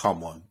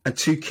 Come on. And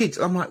 2 kids.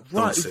 I'm like,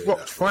 right, he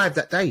rocked 5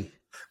 that day.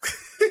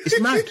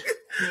 It's mad.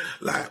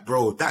 Like,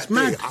 bro, that day,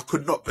 mad. I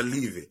could not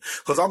believe it.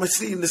 Because I'm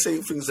seeing the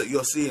same things that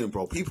you're seeing,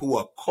 bro. People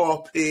were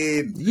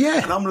copying.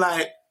 Yeah. And I'm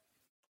like,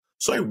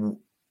 sorry,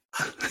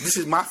 this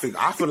is my thing.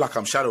 I feel like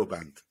I'm shadow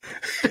banned.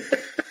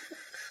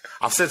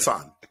 I've said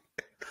something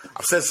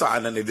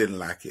and they didn't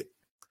like it.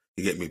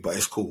 You get me? But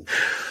it's cool.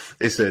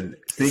 Listen,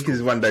 sneakers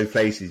is one of those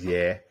places,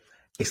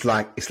 it's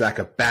like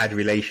a bad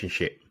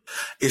relationship.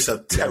 It's a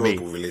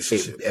terrible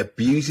relationship. It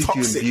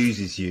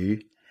abuses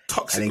you,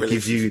 toxic, and then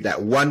gives you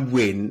that one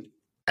win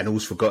and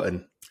all's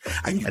forgotten.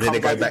 And then they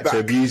go back to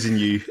abusing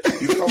you.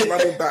 You come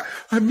running back.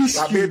 I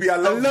miss you. Baby, I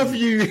love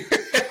you.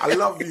 I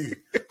love you.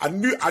 I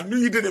knew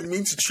you didn't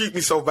mean to treat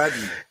me so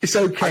badly. It's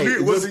okay. I knew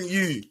it wasn't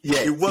you.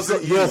 Yeah, it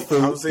wasn't your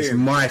fault. It's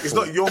my fault. It's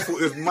not your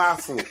fault. It's my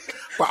fault.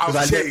 But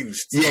I've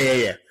changed.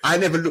 Yeah. I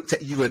never looked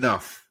at you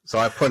enough, so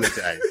I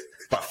apologize.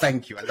 But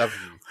thank you. I love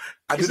you.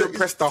 I didn't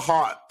press the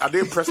heart. I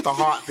didn't press the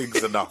heart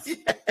things enough.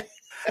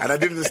 And I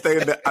didn't stay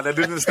in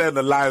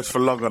the lives for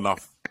long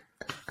enough.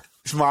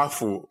 It's my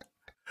fault.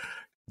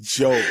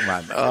 Joke,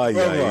 man. Oh,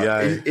 yeah.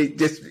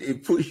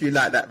 It puts you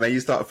like that, man. You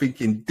start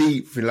thinking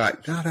deep. You're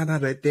like, no,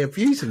 they're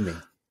abusing me.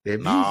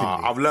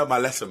 I've learned my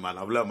lesson, man.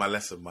 The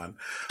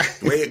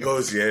way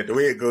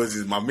it goes,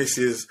 is my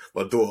missus,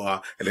 my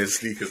daughter, and then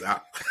sneakers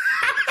out.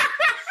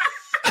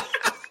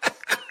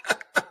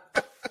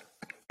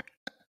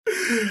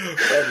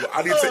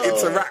 I need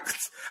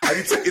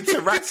to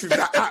interact with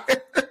that app.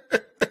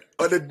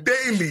 On on a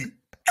daily.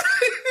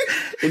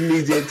 It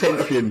needs the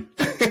attention.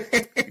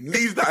 It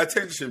needs that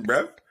attention,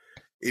 bruv.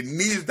 It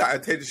needs that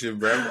attention,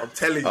 bruv. I'm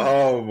telling you.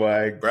 Oh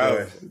my Bruv.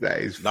 god, that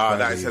is funny.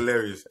 That is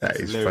hilarious. That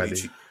is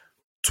hilarious. funny.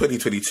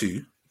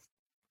 2022,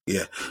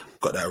 yeah,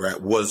 got that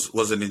right.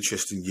 Was an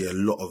interesting year. A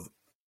lot of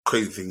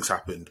crazy things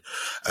happened.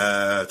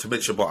 To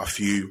mention about a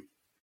few,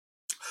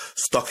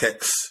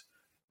 StockX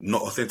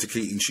not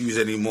authenticating shoes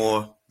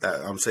anymore.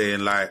 That I'm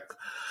saying, like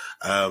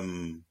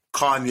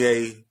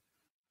Kanye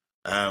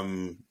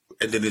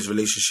ending his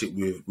relationship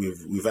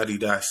with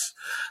Adidas.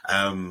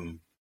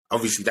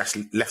 Obviously, that's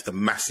left a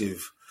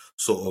massive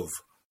sort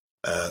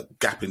of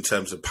gap in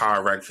terms of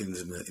power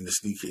rankings in the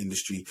sneaker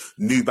industry.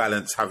 New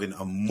Balance having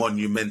a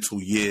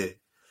monumental year.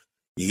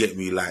 You get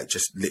me? Like,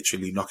 just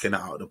literally knocking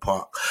it out of the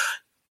park.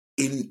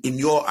 In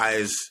your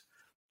eyes,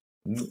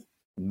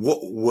 what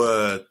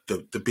were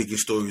the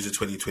biggest stories of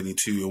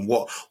 2022, and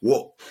what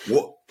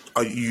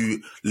are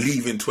you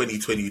leaving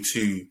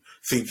 2022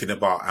 thinking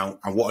about,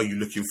 and what are you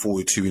looking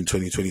forward to in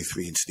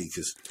 2023 in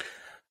sneakers?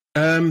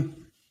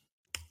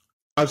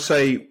 I'd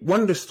say one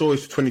of the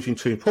stories for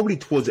 2022, probably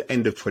towards the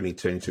end of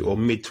 2022 or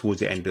mid towards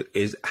the end,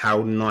 is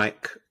how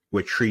Nike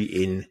were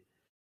treating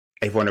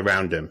everyone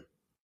around them.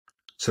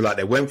 So, like,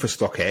 they went for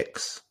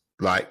StockX,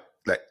 like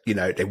you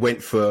know, they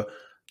went for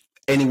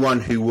anyone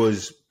who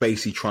was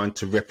basically trying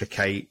to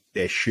replicate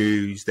their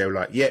shoes. They were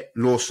like, yeah,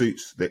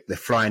 lawsuits, they're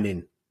flying in.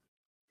 You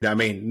know what I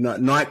mean?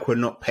 Nike were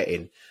not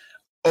petting.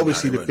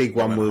 Obviously, the big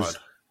one was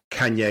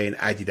Kanye and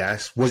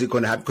Adidas. Was it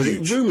going to happen? Because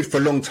it rumored for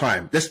a long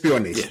time. Let's be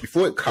honest.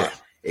 Before it cut,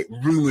 it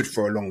rumored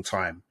for a long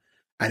time.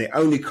 And it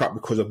only cut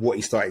because of what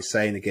he started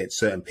saying against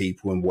certain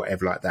people and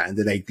whatever like that. And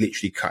then they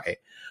literally cut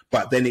it.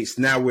 But then it's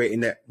now we're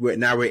in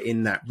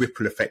that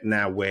ripple effect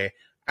now where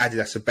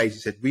Adidas have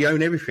basically said, we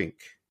own everything.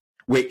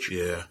 Which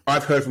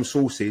I've heard from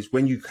sources,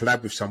 when you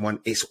collab with someone,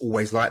 it's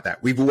always like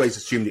that. We've always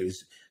assumed it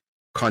was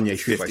Kanye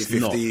shoe, but it's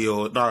not.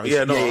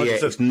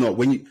 It's not.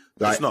 When you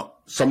like, it's not.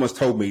 Someone's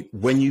told me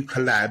when you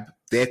collab,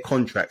 their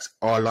contracts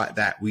are like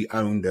that. We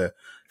own the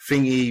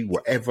thingy,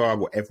 whatever.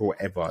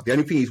 The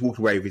only thing he's walked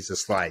away with is the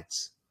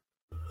slides.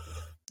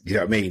 You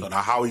know what I mean?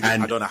 I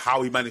don't know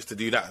how he managed to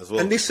do that as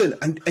well. And listen,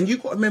 and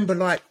you've got to remember,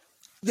 like,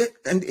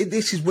 and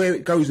this is where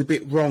it goes a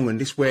bit wrong, and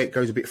this is where it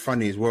goes a bit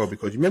funny as well,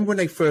 because you remember when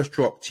they first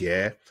dropped,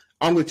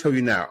 I'm going to tell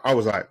you now, I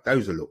was like,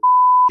 those are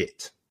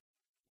shit.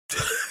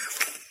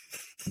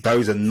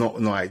 Those are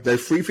not nice.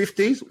 Those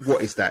 350s,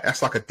 what is that?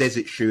 That's like a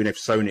desert shoe and they've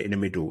sewn it in the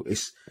middle.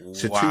 It's a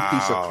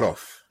two-piece of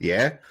cloth,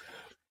 yeah?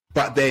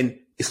 But then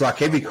it's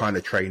like every kind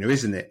of trainer,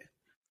 isn't it?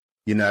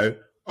 You know,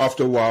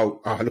 after a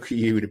while, look at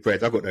you with the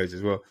bread. I've got those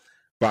as well.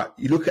 But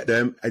you look at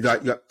them and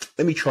like,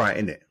 let me try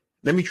it, innit?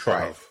 Let me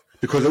try it.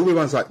 Because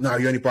everyone's like, no,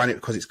 you're only buying it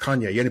because it's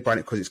Kanye. You're only buying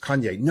it because it's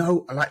Kanye.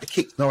 No, I like the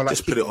kicks. No, I like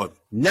Just put it on.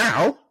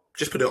 Now?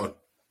 Just put it on.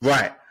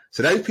 Right.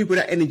 So those people with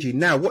that energy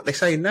now, what they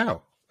saying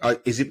now?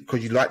 Is it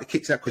because you like the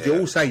kicks out? Because you're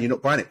all saying you're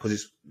not buying it because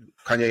it's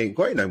Kanye ain't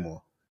got it no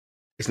more.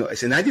 It's not.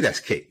 It's an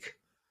Adidas kick.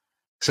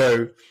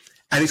 So,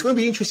 and it's going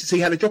to be interesting to see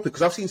how they drop it,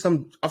 because I've seen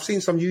some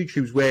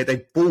YouTubes where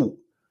they bought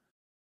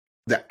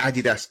the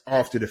Adidas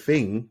after the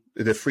thing,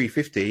 the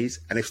 350s,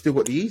 and they've still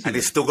got the Yeezy. And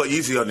it's still got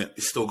Yeezy on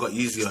it. Still got the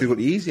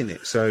Yeezy in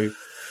it. So,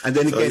 and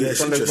then again, it's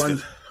one of those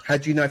ones. How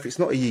do you know if it's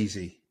not a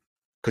Yeezy?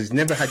 Because it's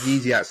never had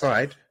Yeezy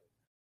outside.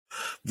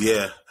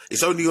 Yeah,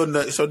 it's only on the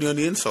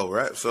insole,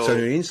 right? So it's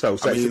only on the insole.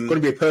 So it's going to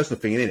be a personal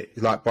thing, isn't it?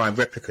 It's like buying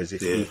replicas.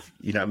 If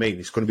you know what I mean.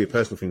 It's going to be a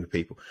personal thing for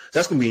people. So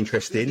that's going to be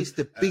interesting. It's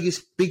the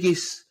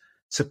biggest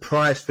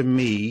surprise for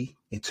me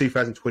in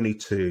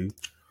 2022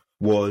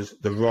 was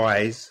the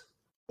rise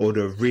or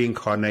the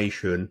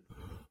reincarnation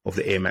of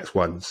the Air Max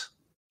 1s.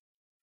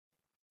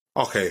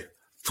 Okay,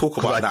 talk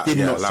about that. I did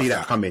not see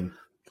that coming.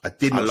 I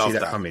did not see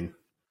that coming.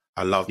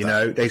 I love that. You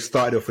know, they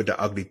started off with the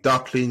ugly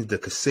ducklings, the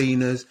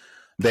Casinas,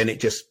 then it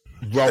just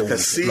rolled. The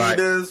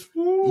Casinas.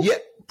 Like, yeah,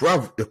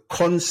 bruv, the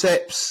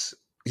concepts,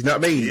 you know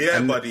what I mean?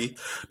 Yeah, buddy,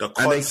 the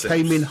concepts. And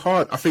they came in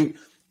hard. I think,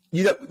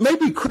 you know,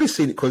 maybe you could have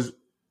seen it because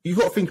you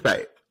got to think about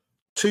it.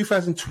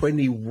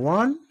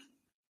 2021,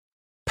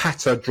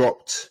 Pata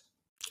dropped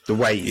the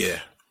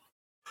wave.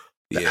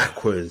 The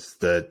Aquas,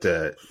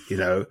 the you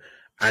know,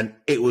 and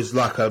it was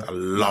like I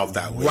love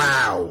that wave.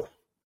 Wow.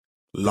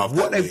 Love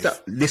what that they've wave. done.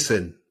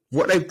 Listen,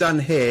 what they've done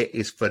here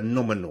is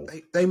phenomenal.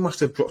 They must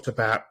have dropped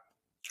about.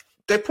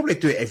 They probably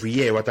do it every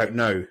year. I don't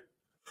know,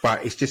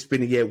 but it's just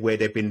been a year where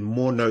they've been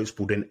more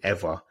noticeable than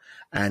ever.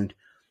 And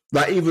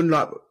like even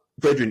like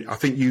Brethren, I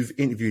think you've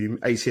interviewed him,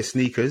 ACS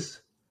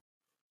Sneakers.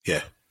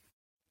 Yeah.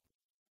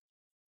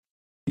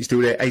 He's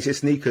still there, ACS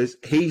Sneakers.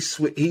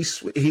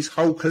 His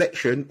whole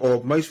collection,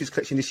 or most of his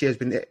collection this year, has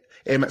been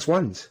Air Max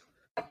 1s.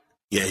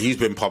 Yeah, he's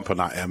been pumping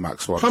that Air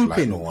Max 1s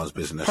like no one's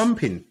business.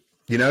 Pumping,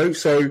 you know.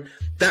 So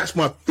that's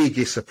my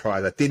biggest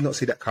surprise. I did not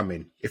see that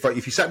coming. If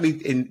you sat me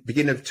in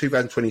beginning of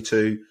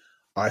 2022,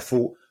 I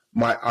thought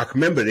I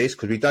can remember this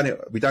because we done it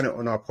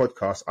on our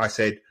podcast. I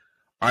said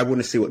I want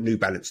to see what New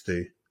Balance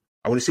do.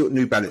 I want to see what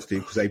New Balance do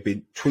because they've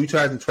been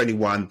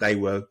 2021. They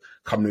were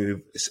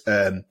coming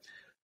with,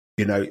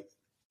 you know,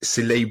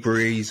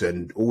 celebrities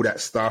and all that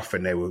stuff,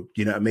 and they were,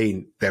 you know what I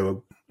mean? They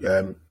were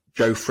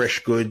Joe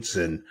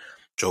Freshgoods and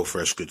Joe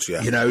Freshgoods,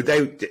 yeah. you know,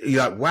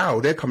 you're like, wow,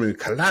 they're coming with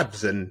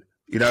collabs, and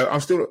you know,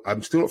 I'm still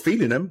not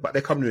feeling them, but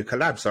they're coming with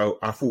collabs. So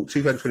I thought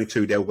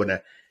 2022 they were going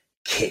to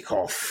kick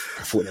off.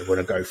 I thought they were going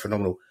to go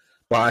phenomenal,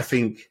 but I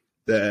think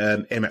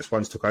the Air Max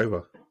Ones took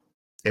over.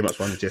 Air Max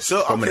Ones just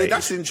dominated. Okay,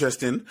 that's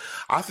interesting.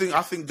 I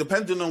think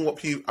depending on what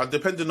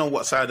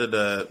side of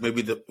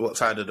what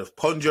side of the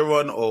pond you're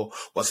on or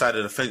what side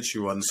of the fence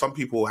you're on, some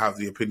people have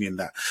the opinion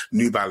that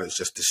New Balance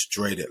just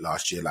destroyed it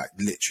last year, like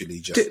literally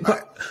just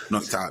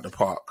knocked it out of the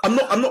park. I'm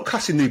not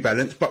cussing New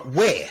Balance, but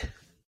where?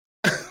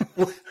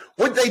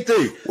 What did they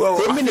do? Well,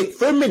 for a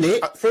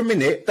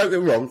minute, don't get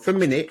me wrong, for a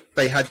minute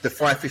they had the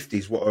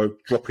 550s what are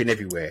dropping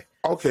everywhere.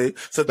 Okay,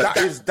 so that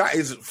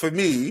is for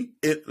me.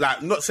 It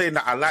like, not saying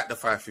that I like the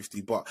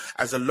 550, but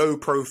as a low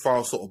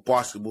profile sort of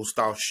basketball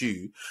style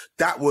shoe,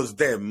 that was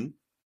them.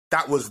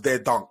 That was their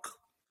dunk,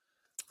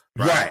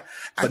 right?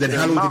 But then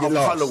how long did it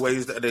last?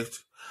 Colorways that they.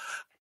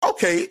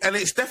 Okay, and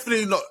it's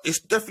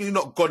definitely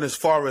not gone as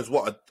far as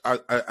what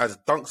as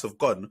dunks have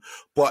gone,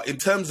 but in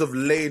terms of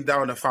laying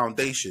down a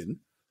foundation,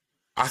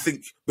 I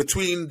think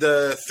between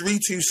the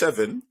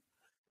 327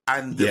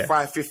 and the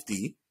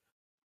 550.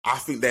 I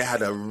think they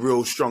had a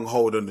real strong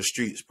hold on the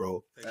streets,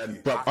 bro.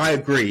 But I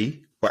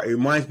agree. But it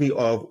reminds me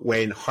of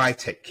when High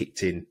Tech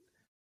kicked in.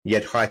 You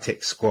had High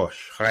Tech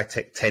squash, High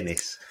Tech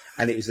tennis,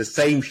 and it was the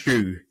same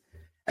shoe.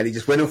 And it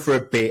just went on for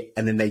a bit,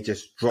 and then they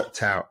just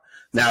dropped out.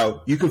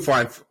 Now you can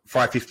find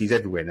 550s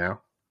everywhere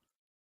now.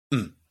 Do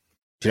you know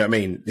what I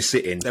mean? They're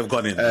sitting. They've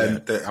gone in.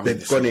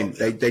 They've gone in.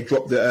 They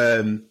dropped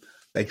the.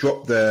 They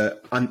dropped the.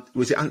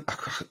 Was it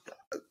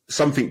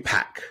something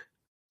pack?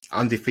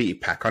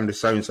 Undefeated pack, under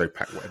so and so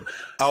pack, whatever.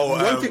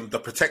 The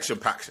protection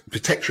packs.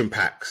 Protection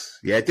packs,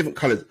 yeah, different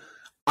colours.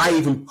 I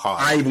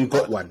even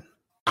got one.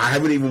 I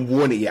haven't even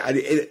worn it yet.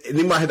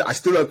 In my head, I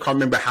still can't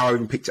remember how I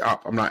even picked it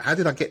up. I'm like, how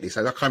did I get this?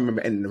 I can't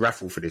remember entering the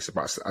raffle for this,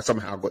 but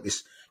somehow I got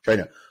this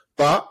trainer.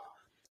 But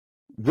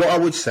what I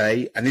would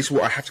say, and this is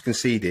what I have to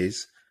concede,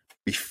 is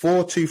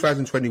before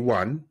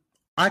 2021,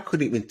 I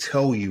couldn't even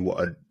tell you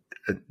what a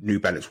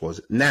New Balance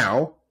was.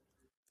 Now,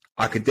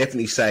 I could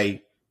definitely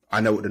say. I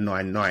know what the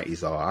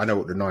 990s are. I know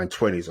what the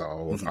 920s are.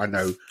 Or I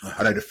know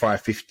the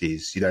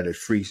 550s. You know the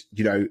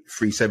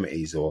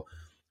 370s, or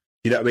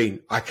you know what I mean.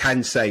 I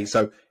can say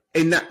so.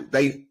 In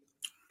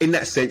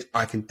that sense,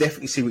 I can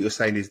definitely see what you're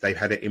saying is they've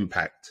had an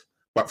impact.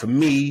 But for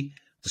me,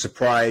 the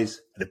surprise,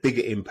 the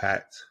bigger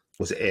impact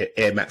was the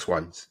Air Max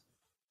Ones.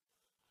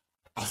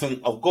 I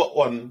think I've got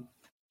one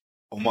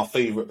of my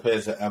favourite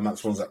pairs of Air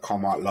Max Ones that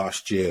come out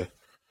last year.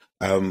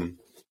 See,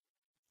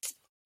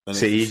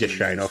 you're just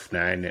showing off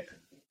now, isn't it?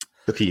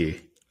 Look at you.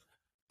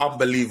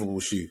 Unbelievable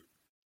shoe.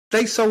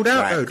 They sold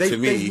out, though.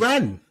 They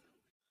ran.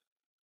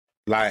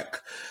 Like,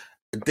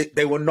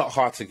 they were not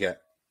hard to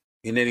get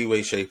in any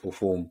way, shape, or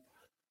form.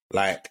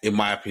 Like, in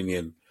my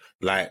opinion.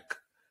 Like,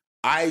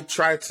 I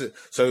tried to...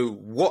 So,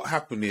 what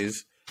happened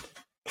is,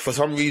 for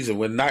some reason,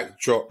 when Nike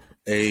dropped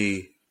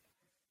an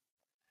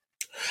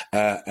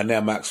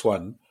Air Max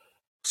 1,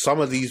 some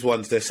of these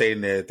ones, they're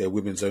saying they're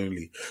women's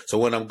only. So,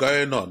 when I'm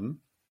going on,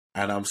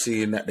 and I'm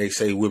seeing that they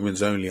say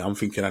women's only, I'm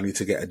thinking I need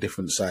to get a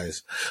different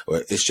size.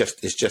 It's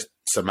just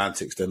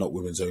semantics. They're not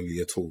women's only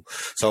at all.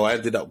 So I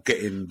ended up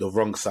getting the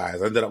wrong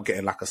size. I ended up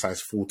getting like a size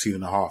 14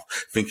 and a half,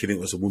 thinking it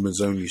was a women's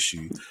only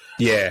shoe.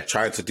 Yeah.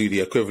 Trying to do the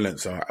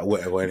equivalence or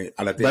whatever. And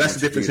I didn't. But that's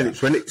the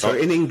difference. So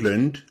in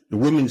England, the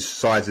women's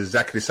size is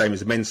exactly the same as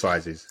the men's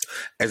sizes.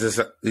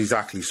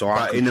 Exactly. So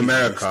in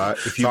America,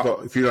 if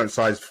you don't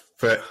size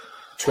for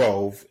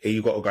 12,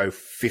 you got to go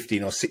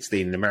 15 or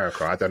 16 in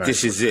America. I don't know.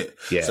 This is it.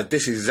 Yeah. So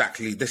this is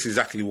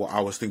exactly what I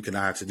was thinking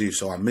I had to do.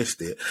 So I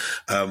missed it.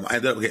 I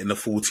ended up getting the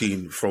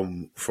 14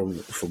 from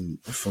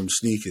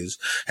sneakers,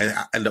 and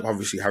I ended up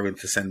obviously having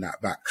to send that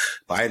back.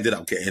 But I ended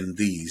up getting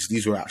these.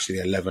 These were actually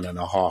 11 and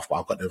a half, but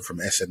I got them from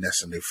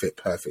S&S and they fit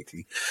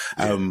perfectly.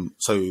 Yeah.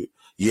 So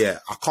yeah,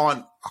 I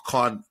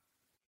can't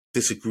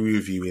disagree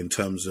with you in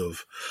terms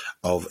of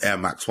Air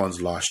Max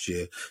 1s last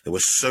year. There were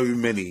so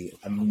many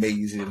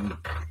amazing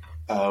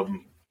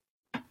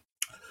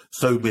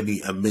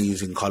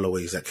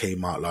colorways that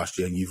came out last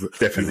year, and you've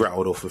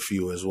rattled off a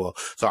few as well.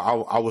 So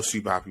I was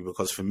super happy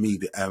because for me,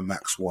 the Air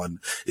Max 1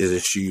 is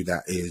a shoe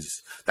that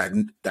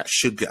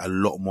should get a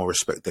lot more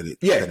respect than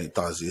it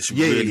does. It's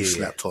really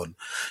slept on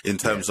in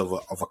terms of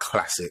a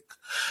classic.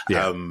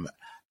 Yeah.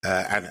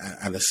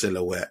 And a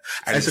silhouette,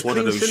 and it's one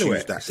of those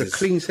shoes that is a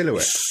clean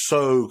silhouette.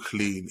 So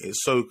clean,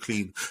 it's so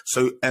clean,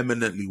 so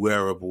eminently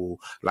wearable.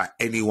 Like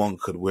anyone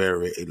could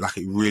wear it. It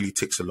really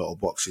ticks a lot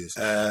of boxes.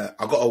 I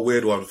got a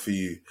weird one for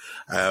you.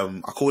 I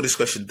call this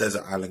question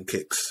Desert Island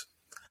Kicks.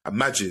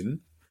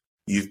 Imagine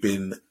you've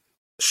been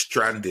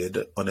stranded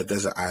on a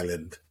desert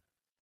island,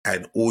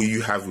 and all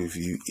you have with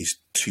you is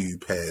 2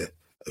 pairs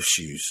of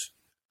shoes.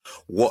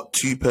 What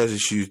 2 pairs of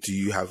shoes do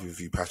you have with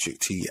you, Patrick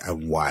T,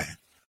 and why?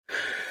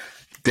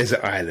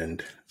 Desert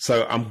Island.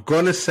 So I'm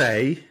gonna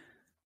say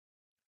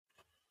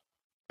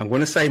my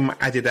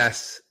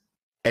Adidas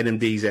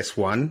NMDs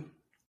S1,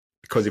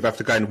 because if I have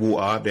to go in the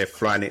water, they're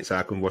flying it so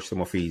I can wash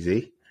them off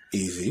easy.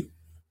 Easy.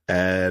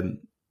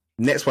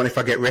 Next one, if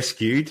I get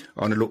rescued,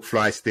 I want to look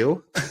fly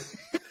still.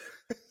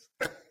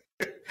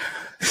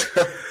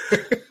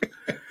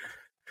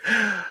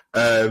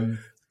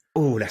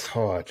 Oh, that's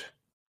hard.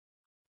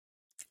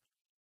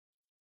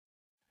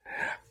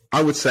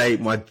 I would say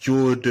my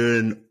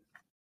Jordan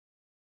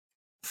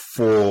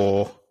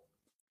 4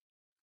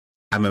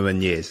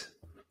 Ammerman years.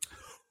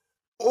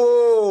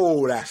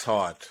 Oh, that's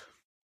hard.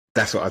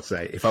 That's what I'd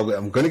say. If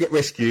I'm going to get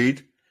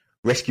rescued,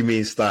 rescue me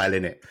in style,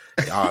 innit?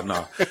 Oh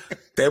no.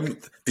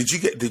 Did you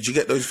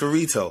get those for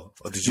retail?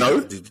 Or did you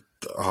No.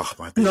 Oh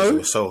my days, No. It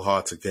was so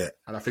hard to get.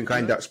 And I think I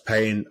ended up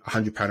paying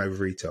 £100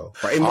 over retail.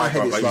 But in my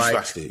head, it's you like,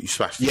 smashed it. You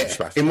smashed it. yeah, You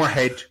smashed in it. my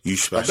head, You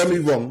smashed don't it. be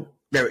wrong,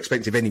 they're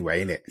expensive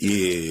anyway, innit?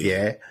 Yeah.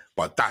 Yeah.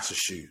 But that's a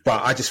shoe.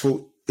 But I just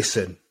thought,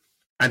 listen,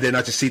 and then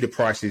I just see the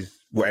prices,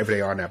 whatever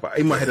they are now. But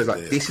in my head, I was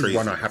like, this is crazy,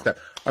 one I have to,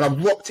 and I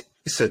rocked it.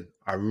 Listen,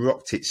 I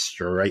rocked it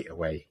straight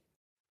away.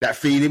 That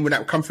feeling when that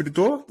would come through the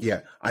door,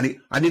 yeah. I need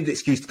an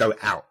excuse to go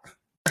out.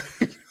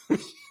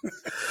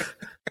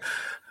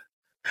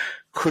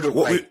 Couldn't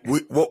wait.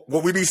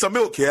 What we need some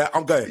milk, yeah?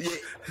 I'm going. Yeah,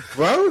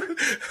 bro,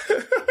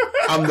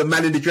 I'm the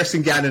man in the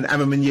dressing gown and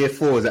Ammerman year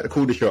 4s at the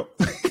corner shop.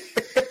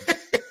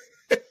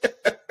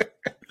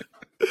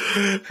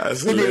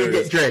 That's Didn't even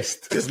hilarious. get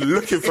dressed. Just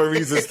looking for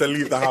reasons to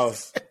leave the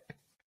house.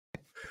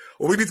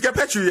 Well, we need to get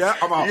petrol, yeah?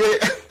 I'm out.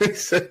 Yeah,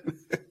 listen.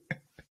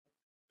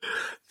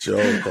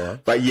 Joker.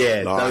 But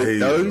yeah, No, I hear you,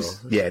 those,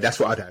 bro. yeah, that's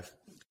what I'd have.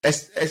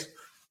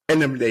 NMDs,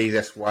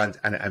 S1s,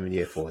 and Ammerman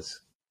year 4s.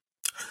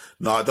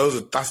 No,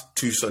 that's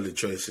two solid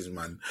choices,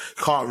 man.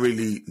 Can't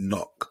really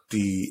knock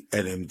the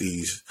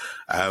NMDs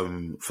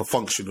for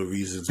functional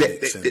reasons.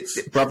 Makes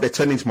sense. Bruv, they're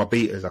turning into my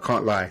beaters. I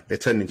can't lie. They're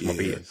turning into my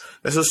beaters.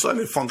 It's a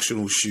solid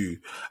functional shoe.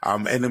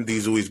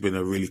 NMD's always been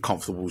a really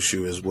comfortable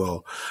shoe as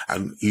well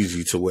and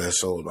easy to wear.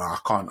 So no, I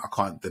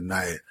can't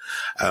deny it.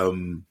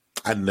 And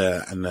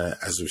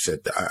as we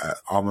said, the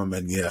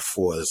Armament Year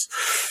 4s,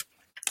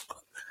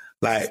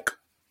 like,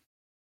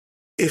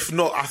 if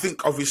not, I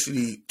think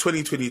obviously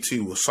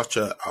 2022 was such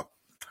a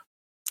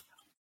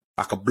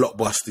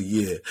blockbuster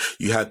year.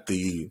 You had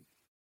the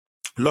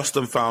Lost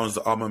and Founds,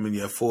 the Armament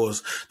Year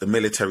 4s, the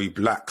Military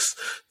Blacks,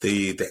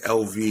 the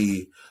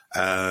LV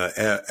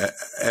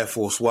Air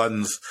Force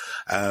Ones.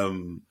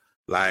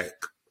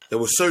 Like, there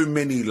were so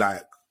many,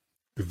 like,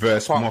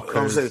 Reverse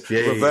mockers.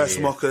 Reverse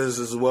mockers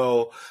as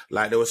well.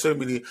 Like, there were so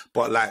many,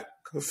 but like,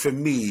 for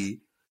me,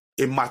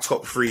 in my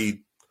top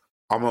 3,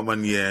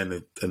 Armament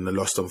Year and the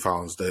Lost and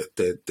Founds,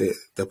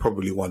 they're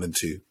probably 1 and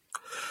 2.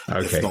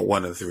 Okay. If not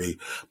 1 and 3.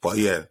 But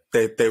yeah,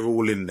 they're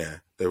all in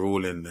there. They're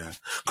all in there.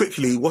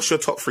 Quickly, what's your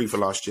top 3 for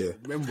last year?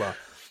 Remember,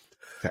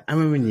 the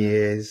Ammerman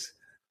years,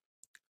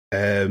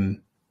 nostalgias,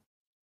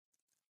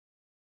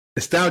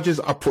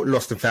 I put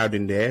Lost and Found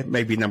in there,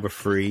 maybe number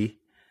 3.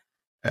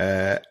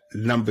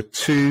 Number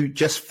 2,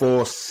 just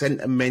for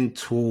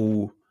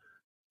sentimental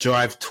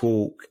drive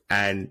talk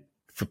and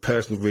for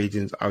personal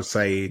reasons, I would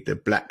say the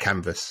Black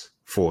Canvas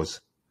 4s.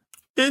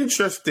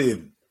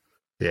 Interesting.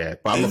 Yeah,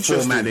 but I'm a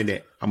 4-man in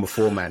it. I'm a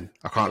 4-man.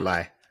 I can't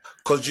lie.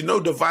 Because you know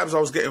the vibes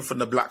I was getting from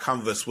the Black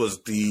Canvas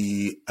was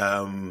the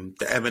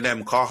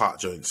Eminem Carhartt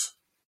joints.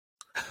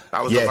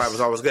 That was Yes. the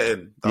vibes I was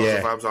getting. That Yeah.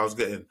 was the vibes I was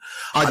getting.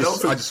 I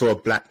just saw a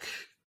black.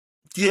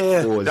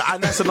 Yeah, Pause.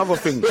 and that's another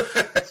thing.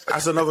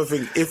 That's another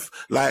thing. If,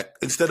 like,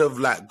 instead of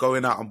like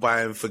going out and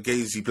buying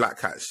Fugazi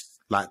black hats,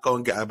 like, go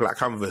and get a Black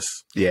Canvas.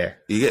 Yeah.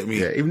 You get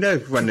me? Yeah, even though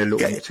it's running a little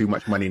bit too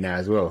much money now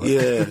as well.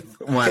 Yeah.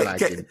 My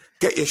liking.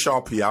 Get your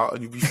Sharpie out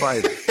and you'll be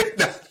fine.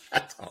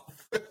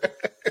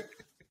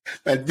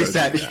 And this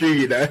out the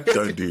street, you know.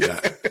 Don't do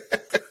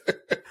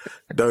that.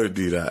 Don't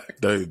do that.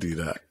 Don't do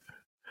that.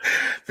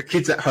 For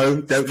kids at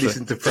home, don't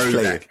listen to Just play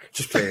Prozac. it.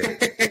 Just play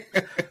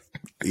it.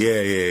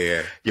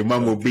 Yeah. Your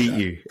mum will beat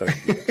you.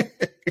 Don't do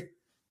that.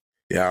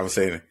 Yeah, I'm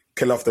saying it.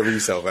 Kill off the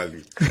resale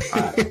value.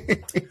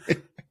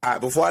 All right,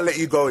 before I let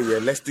you go, yeah,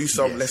 let's do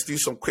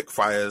some quick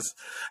fires,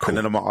 and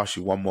then I'm gonna ask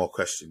you one more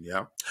question,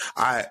 yeah. All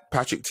right,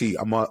 Patrick T,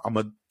 we're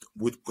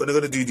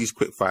gonna do these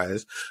quick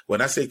fires. When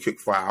I say quick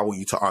fire, I want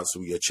you to answer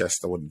with your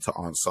chest. I want you to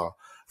answer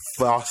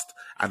fast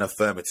and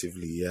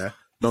affirmatively, yeah.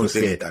 No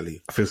dilly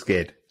dally. I feel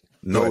scared.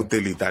 No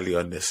dilly dally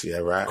on this, yeah,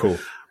 right? Cool.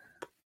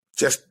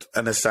 Just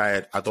an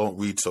aside, I don't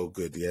read so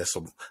good, yeah.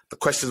 So the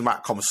questions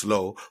might come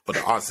slow, but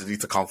the answers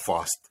need to come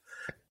fast.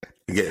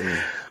 You get me?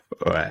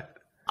 All right.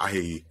 I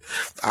hear you.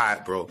 All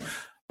right, bro.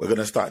 We're going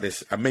to start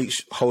this. And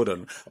hold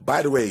on.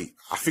 By the way,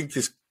 I think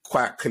it's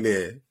quite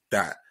clear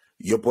that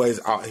your boy's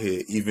out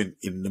here, even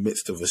in the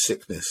midst of a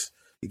sickness.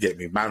 You get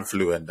me? Man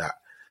flu and that.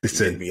 You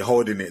get me?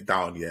 Holding it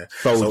down, yeah.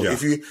 Soldier.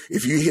 So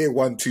if you hear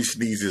 1, 2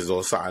 sneezes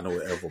or something or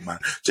whatever, man,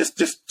 just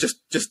hit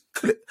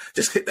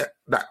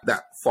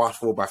that fast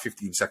forward by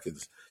 15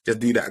 seconds. Just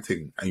do that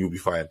thing and you'll be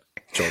fine.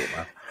 Joke,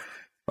 man.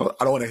 I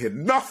don't want to hear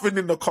nothing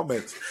in the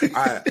comments. All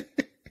right.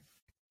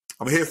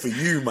 I'm here for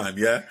you, man,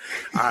 yeah?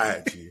 All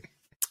right, G.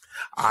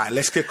 All right,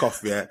 let's kick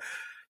off, yeah?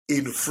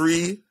 In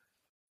 3,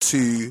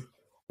 2,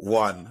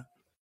 1.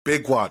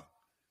 Big one.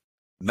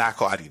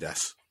 Nike or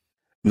Adidas?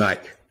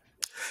 Nike.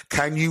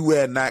 Can you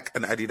wear Nike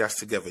and Adidas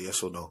together?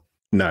 Yes or no?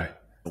 No.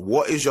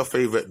 What is your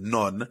favorite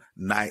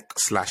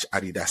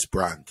non-Nike/Adidas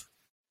brand?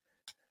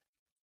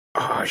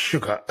 Oh,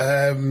 sugar.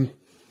 I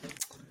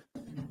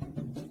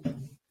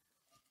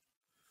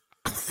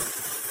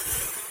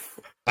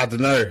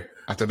don't know.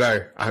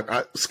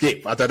 I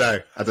skip. I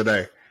don't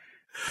know.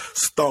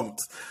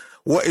 Stumped.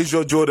 What is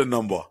your Jordan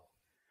number?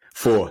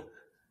 4.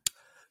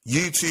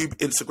 YouTube,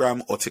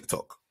 Instagram, or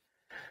TikTok?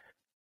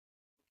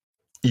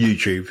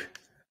 YouTube.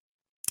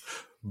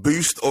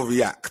 Boost or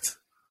React?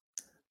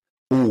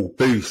 Ooh,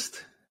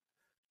 Boost.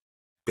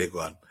 Big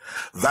one.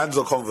 Vans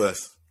or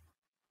Converse?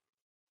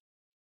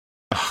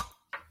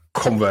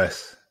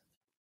 Converse.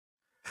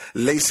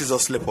 Laces or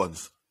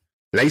slip-ons?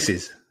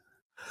 Laces.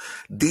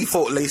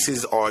 Default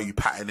laces, or are you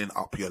patterning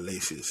up your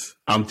laces?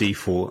 I'm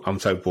default. I'm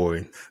so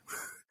boring.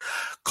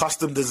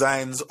 Custom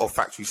designs or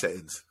factory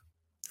settings?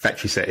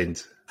 Factory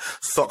settings.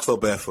 Socks or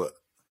barefoot?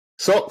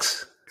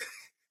 Socks.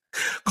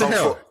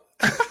 Comfort,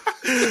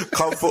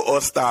 comfort or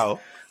style?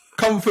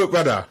 Comfort,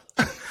 brother.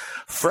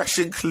 Fresh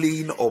and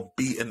clean or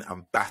beaten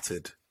and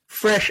battered?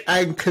 Fresh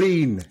and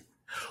clean.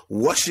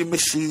 Washing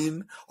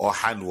machine or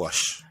hand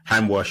wash?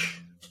 Hand wash.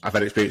 I've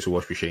had experience with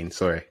wash machine.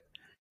 Sorry.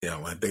 Yeah,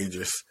 man,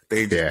 dangerous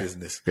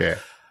business. Yeah.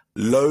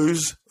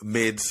 Lows,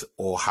 mids,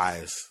 or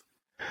highs?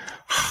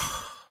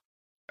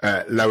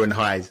 Low and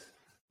highs.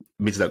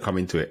 Mids don't come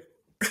into it.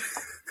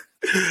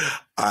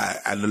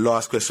 And the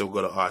last question I'm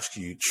going to ask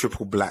you,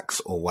 triple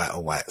blacks or white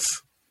on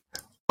whites?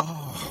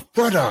 Oh,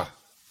 brother.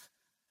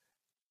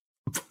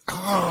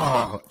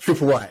 Oh,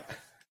 triple white.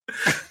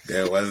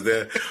 There was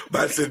there.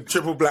 Man said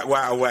triple black,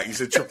 white on white. You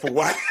said triple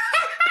white.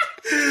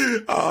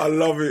 Oh, I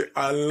love it.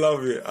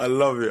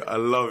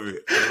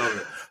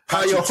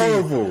 Oh, you're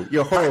horrible.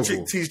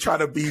 Patrick T's trying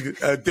to be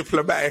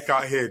diplomatic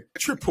out here.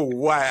 Triple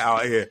white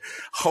out here.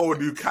 Whole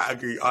new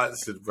category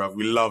answered, bro.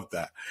 We love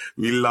that.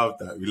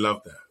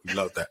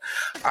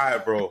 All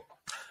right, bro.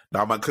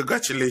 Now, man,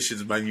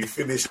 congratulations, man. You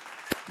finished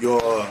your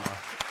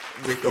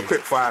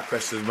quick fire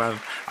questions, man.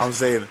 I'm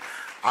saying,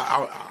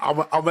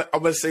 I'm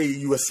gonna say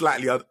you were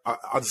slightly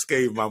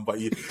unscathed, man. But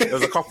there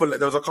was a couple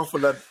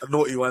of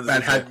naughty ones.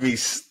 Man had me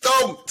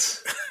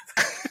stumped.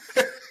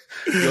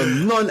 Your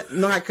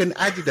non-Nike and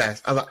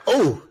Adidas. I was like,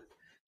 oh.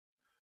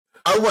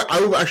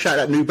 I shout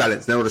out New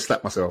Balance. Then I would have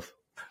slapped myself.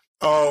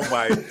 Oh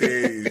my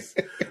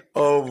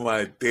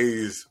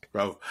days,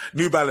 bro.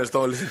 New Balance,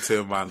 don't listen to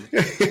him, man.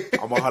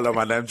 I'm a holler,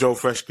 man. Them Joe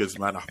Freshgoods,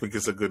 man. I think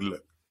it's a good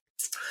look.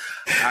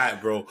 All right,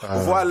 bro.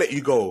 Before I let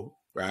you go,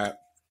 right?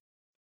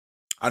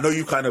 I know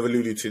you kind of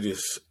alluded to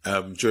this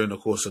during the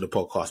course of the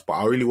podcast, but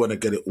I really want to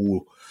get it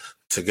all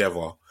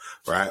together,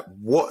 right?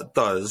 What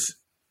does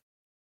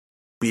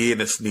being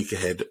a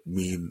sneakerhead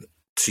mean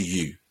to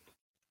you?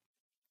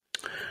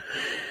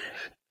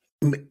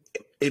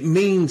 It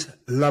means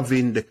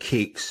loving the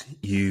kicks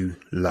you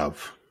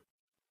love.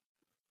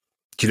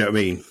 Do you know what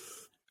I mean?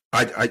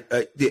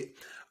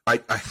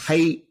 I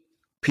hate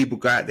people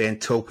go out there and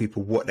tell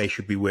people what they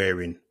should be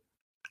wearing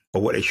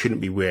or what they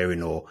shouldn't be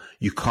wearing, or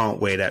you can't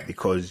wear that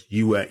because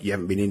you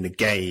haven't been in the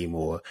game,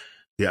 or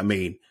you know what I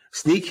mean?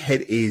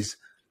 Sneakerhead is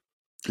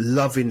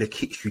loving the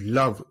kicks you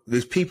love.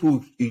 There's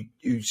people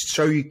who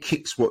show you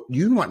kicks what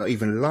you might not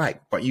even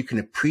like, but you can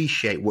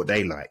appreciate what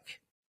they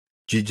like.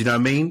 Do you know what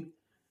I mean?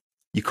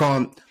 You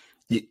can't.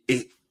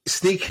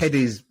 Sneakerhead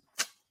is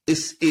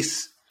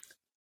it's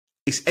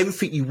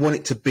everything you want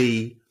it to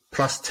be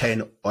plus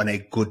 10 on a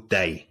good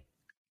day.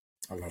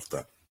 I love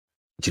that.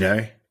 Do you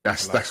know?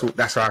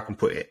 That's how I can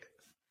put it.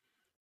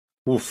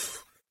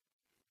 Oof.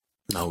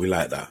 No, we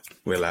like that.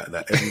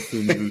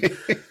 Everything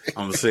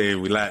I'm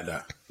saying, we like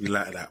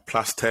that.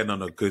 Plus 10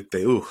 on a good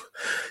day. Ooh,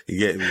 you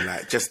get me?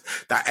 Like just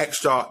that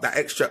extra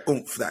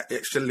oomph, that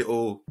extra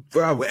little,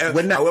 bro,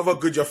 however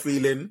good you're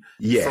feeling,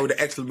 yeah. Throw the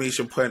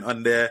exclamation point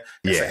on there.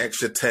 It's an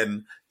extra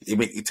 10.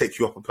 It take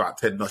you up about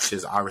 10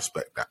 notches. I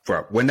respect that,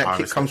 bro. When that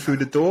kick comes through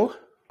the door,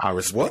 I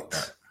respect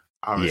that.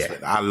 I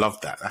respect that. I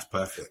love that. That's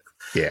perfect.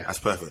 Yeah, that's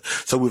perfect.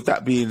 So with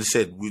that being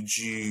said, would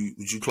you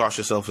class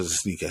yourself as a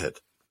sneakerhead?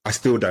 I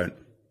still don't.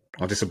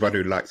 I'm just a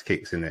brother who likes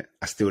kicks, in it.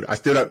 I still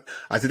don't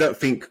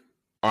think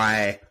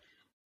I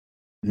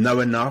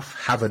know enough,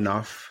 have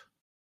enough,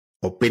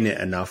 or been it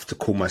enough to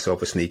call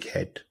myself a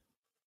sneakerhead.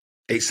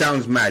 It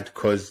sounds mad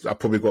because I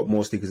probably got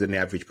more sneakers than the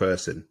average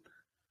person,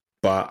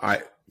 but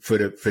for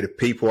the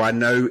people I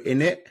know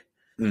in it,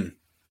 and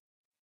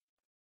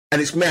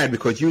it's mad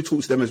because you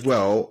talk to them as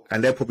well,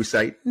 and they'll probably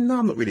say, "No,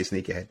 I'm not really a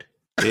sneakerhead."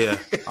 Yeah,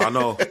 I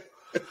know.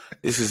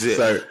 This is it.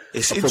 So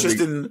it's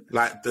interesting,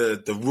 like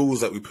the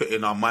rules that we put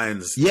in our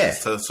minds. Yeah.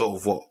 To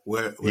sort of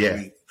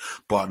we.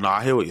 But no,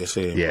 I hear what you're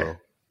saying, bro.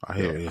 I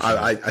hear what you're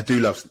saying. I do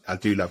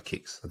love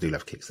kicks. I do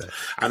love kicks though.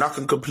 And I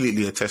can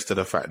completely attest to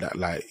the fact that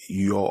like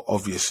you're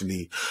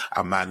obviously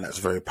a man that's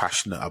very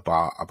passionate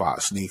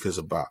about sneakers,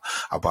 about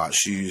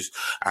shoes,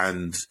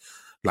 and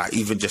like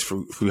even just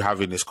through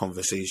having this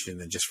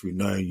conversation and just through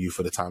knowing you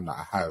for the time that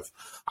I have,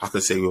 I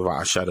can say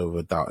without a shadow of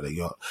a doubt that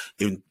you're,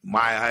 in my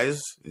eyes,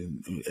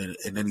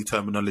 in any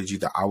terminology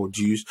that I would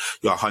use,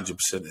 you're 100%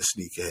 a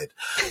sneakerhead.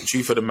 The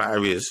truth of the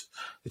matter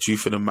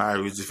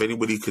is, if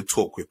anybody could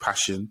talk with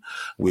passion,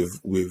 with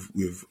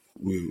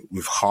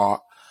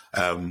heart,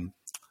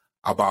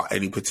 about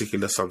any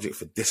particular subject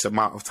for this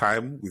amount of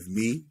time with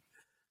me,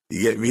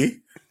 you get me?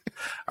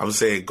 I'm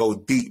saying go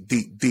deep,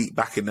 deep, deep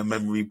back in the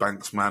memory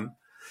banks, man.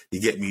 You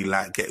get me?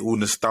 Like, get all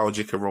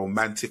nostalgic and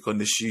romantic on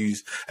the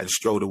shoes and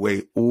stroll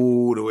away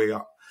all the way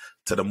up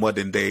to the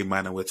modern day,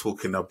 man. And we're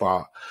talking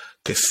about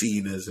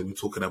casinas and we're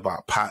talking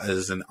about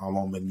patters and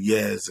Armand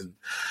Meuniers and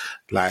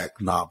like,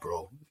 nah,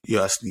 bro,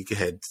 you're a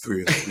sneakerhead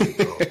through and through,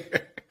 bro.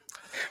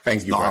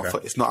 Thank you,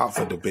 brother. It's not up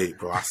for debate,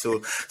 bro. I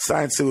still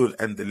signed, sealed,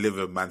 and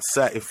delivered, man.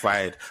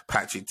 Certified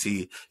Patrick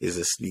T is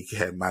a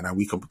sneakerhead, man, and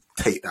we can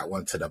take that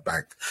one to the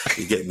bank.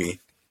 You get me?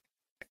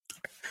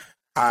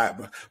 All right,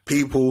 bro.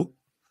 People,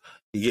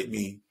 you get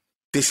me?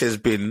 This has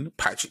been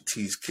Patrick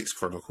T's Kicks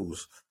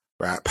Chronicles,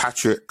 right?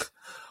 Patrick,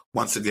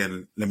 once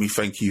again, let me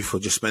thank you for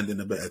just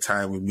spending a bit of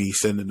time with me,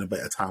 spending a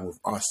bit of time with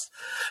us,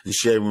 and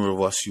sharing with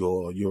us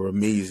your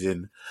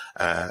amazing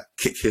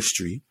kick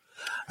history.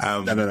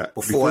 No.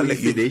 Before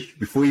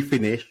you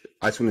finish,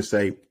 I just want to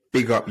say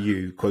big up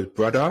you, because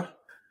brother,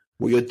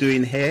 what you're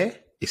doing here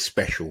is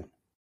special.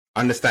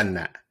 Understand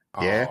that?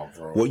 Yeah.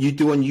 Oh, what you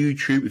do on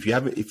YouTube,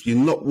 if you're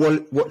not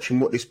watching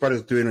what this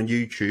brother's doing on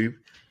YouTube,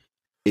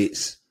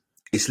 it's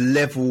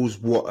levels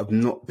what have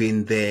not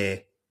been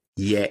there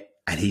yet,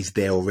 and he's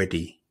there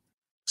already.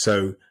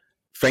 So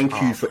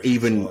thank you for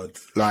even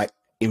like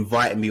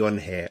inviting me on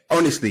here.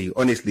 Honestly,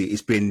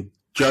 it's been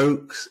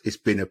jokes. It's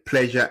been a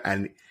pleasure,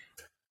 and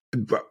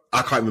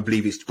I can't even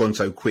believe it's gone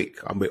so quick.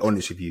 I'm being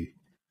honest with you.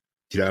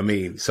 Do you know what I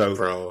mean? So,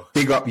 bro,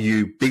 big up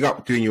you, big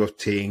up doing your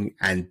thing,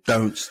 and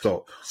don't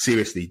stop.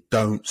 Seriously,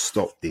 don't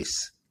stop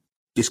this.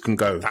 This can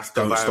go. That's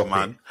the vibe,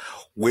 man.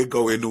 We're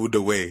going all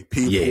the way.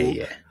 People,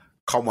 yeah.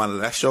 Come on,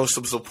 let's show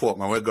some support,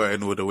 man. We're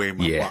going all the way,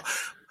 man. Yeah. But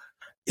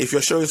if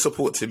you're showing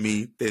support to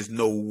me, there's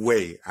no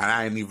way, and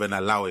I ain't even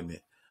allowing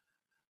it.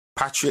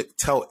 Patrick,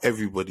 tell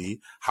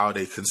everybody how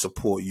they can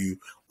support you,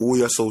 all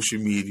your social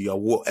media,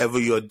 whatever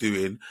you're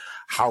doing,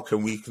 how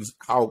we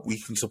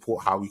can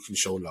support, how we can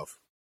show love.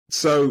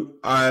 So,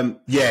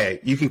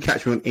 you can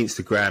catch me on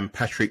Instagram,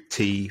 Patrick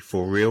T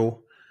for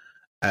real,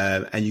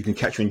 and you can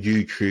catch me on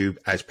YouTube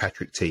as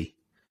Patrick T.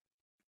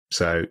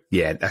 So,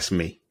 yeah, that's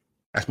me.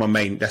 That's my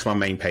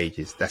main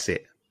pages. That's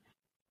it.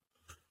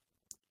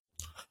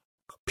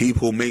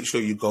 People, make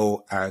sure you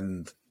go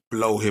and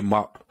blow him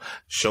up,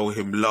 show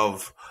him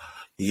love.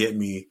 You get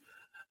me?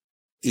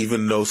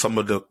 Even though some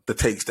of the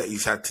takes that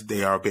he's had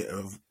today are a bit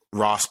of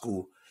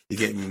rascal, you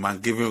get me, man?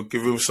 Give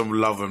him some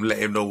love and let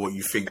him know what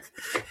you think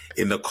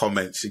in the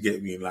comments. You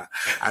get me? Like,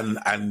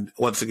 and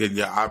once again,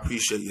 yeah, I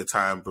appreciate your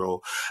time,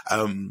 bro.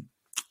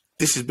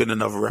 This has been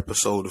another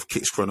episode of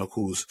Kicks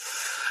Chronicles.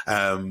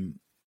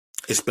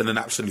 It's been an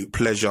absolute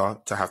pleasure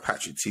to have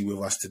Patrick T with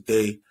us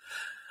today.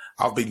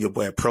 I've been your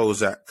boy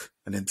Prozac,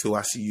 and until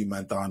I see you,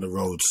 man, down the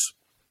roads,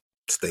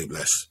 stay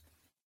blessed.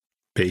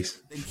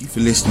 Peace. Thank you for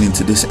listening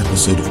to this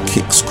episode of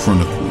Kicks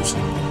Chronicles.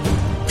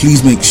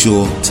 Please make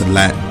sure to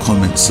like,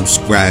 comment,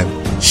 subscribe,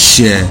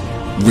 share,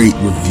 rate,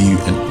 review,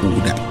 and all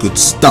that good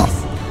stuff.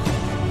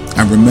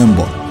 And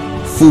remember,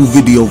 full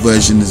video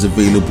version is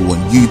available on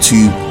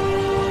YouTube,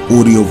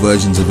 audio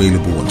versions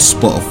available on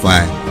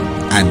Spotify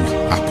and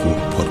Apple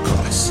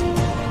Podcasts.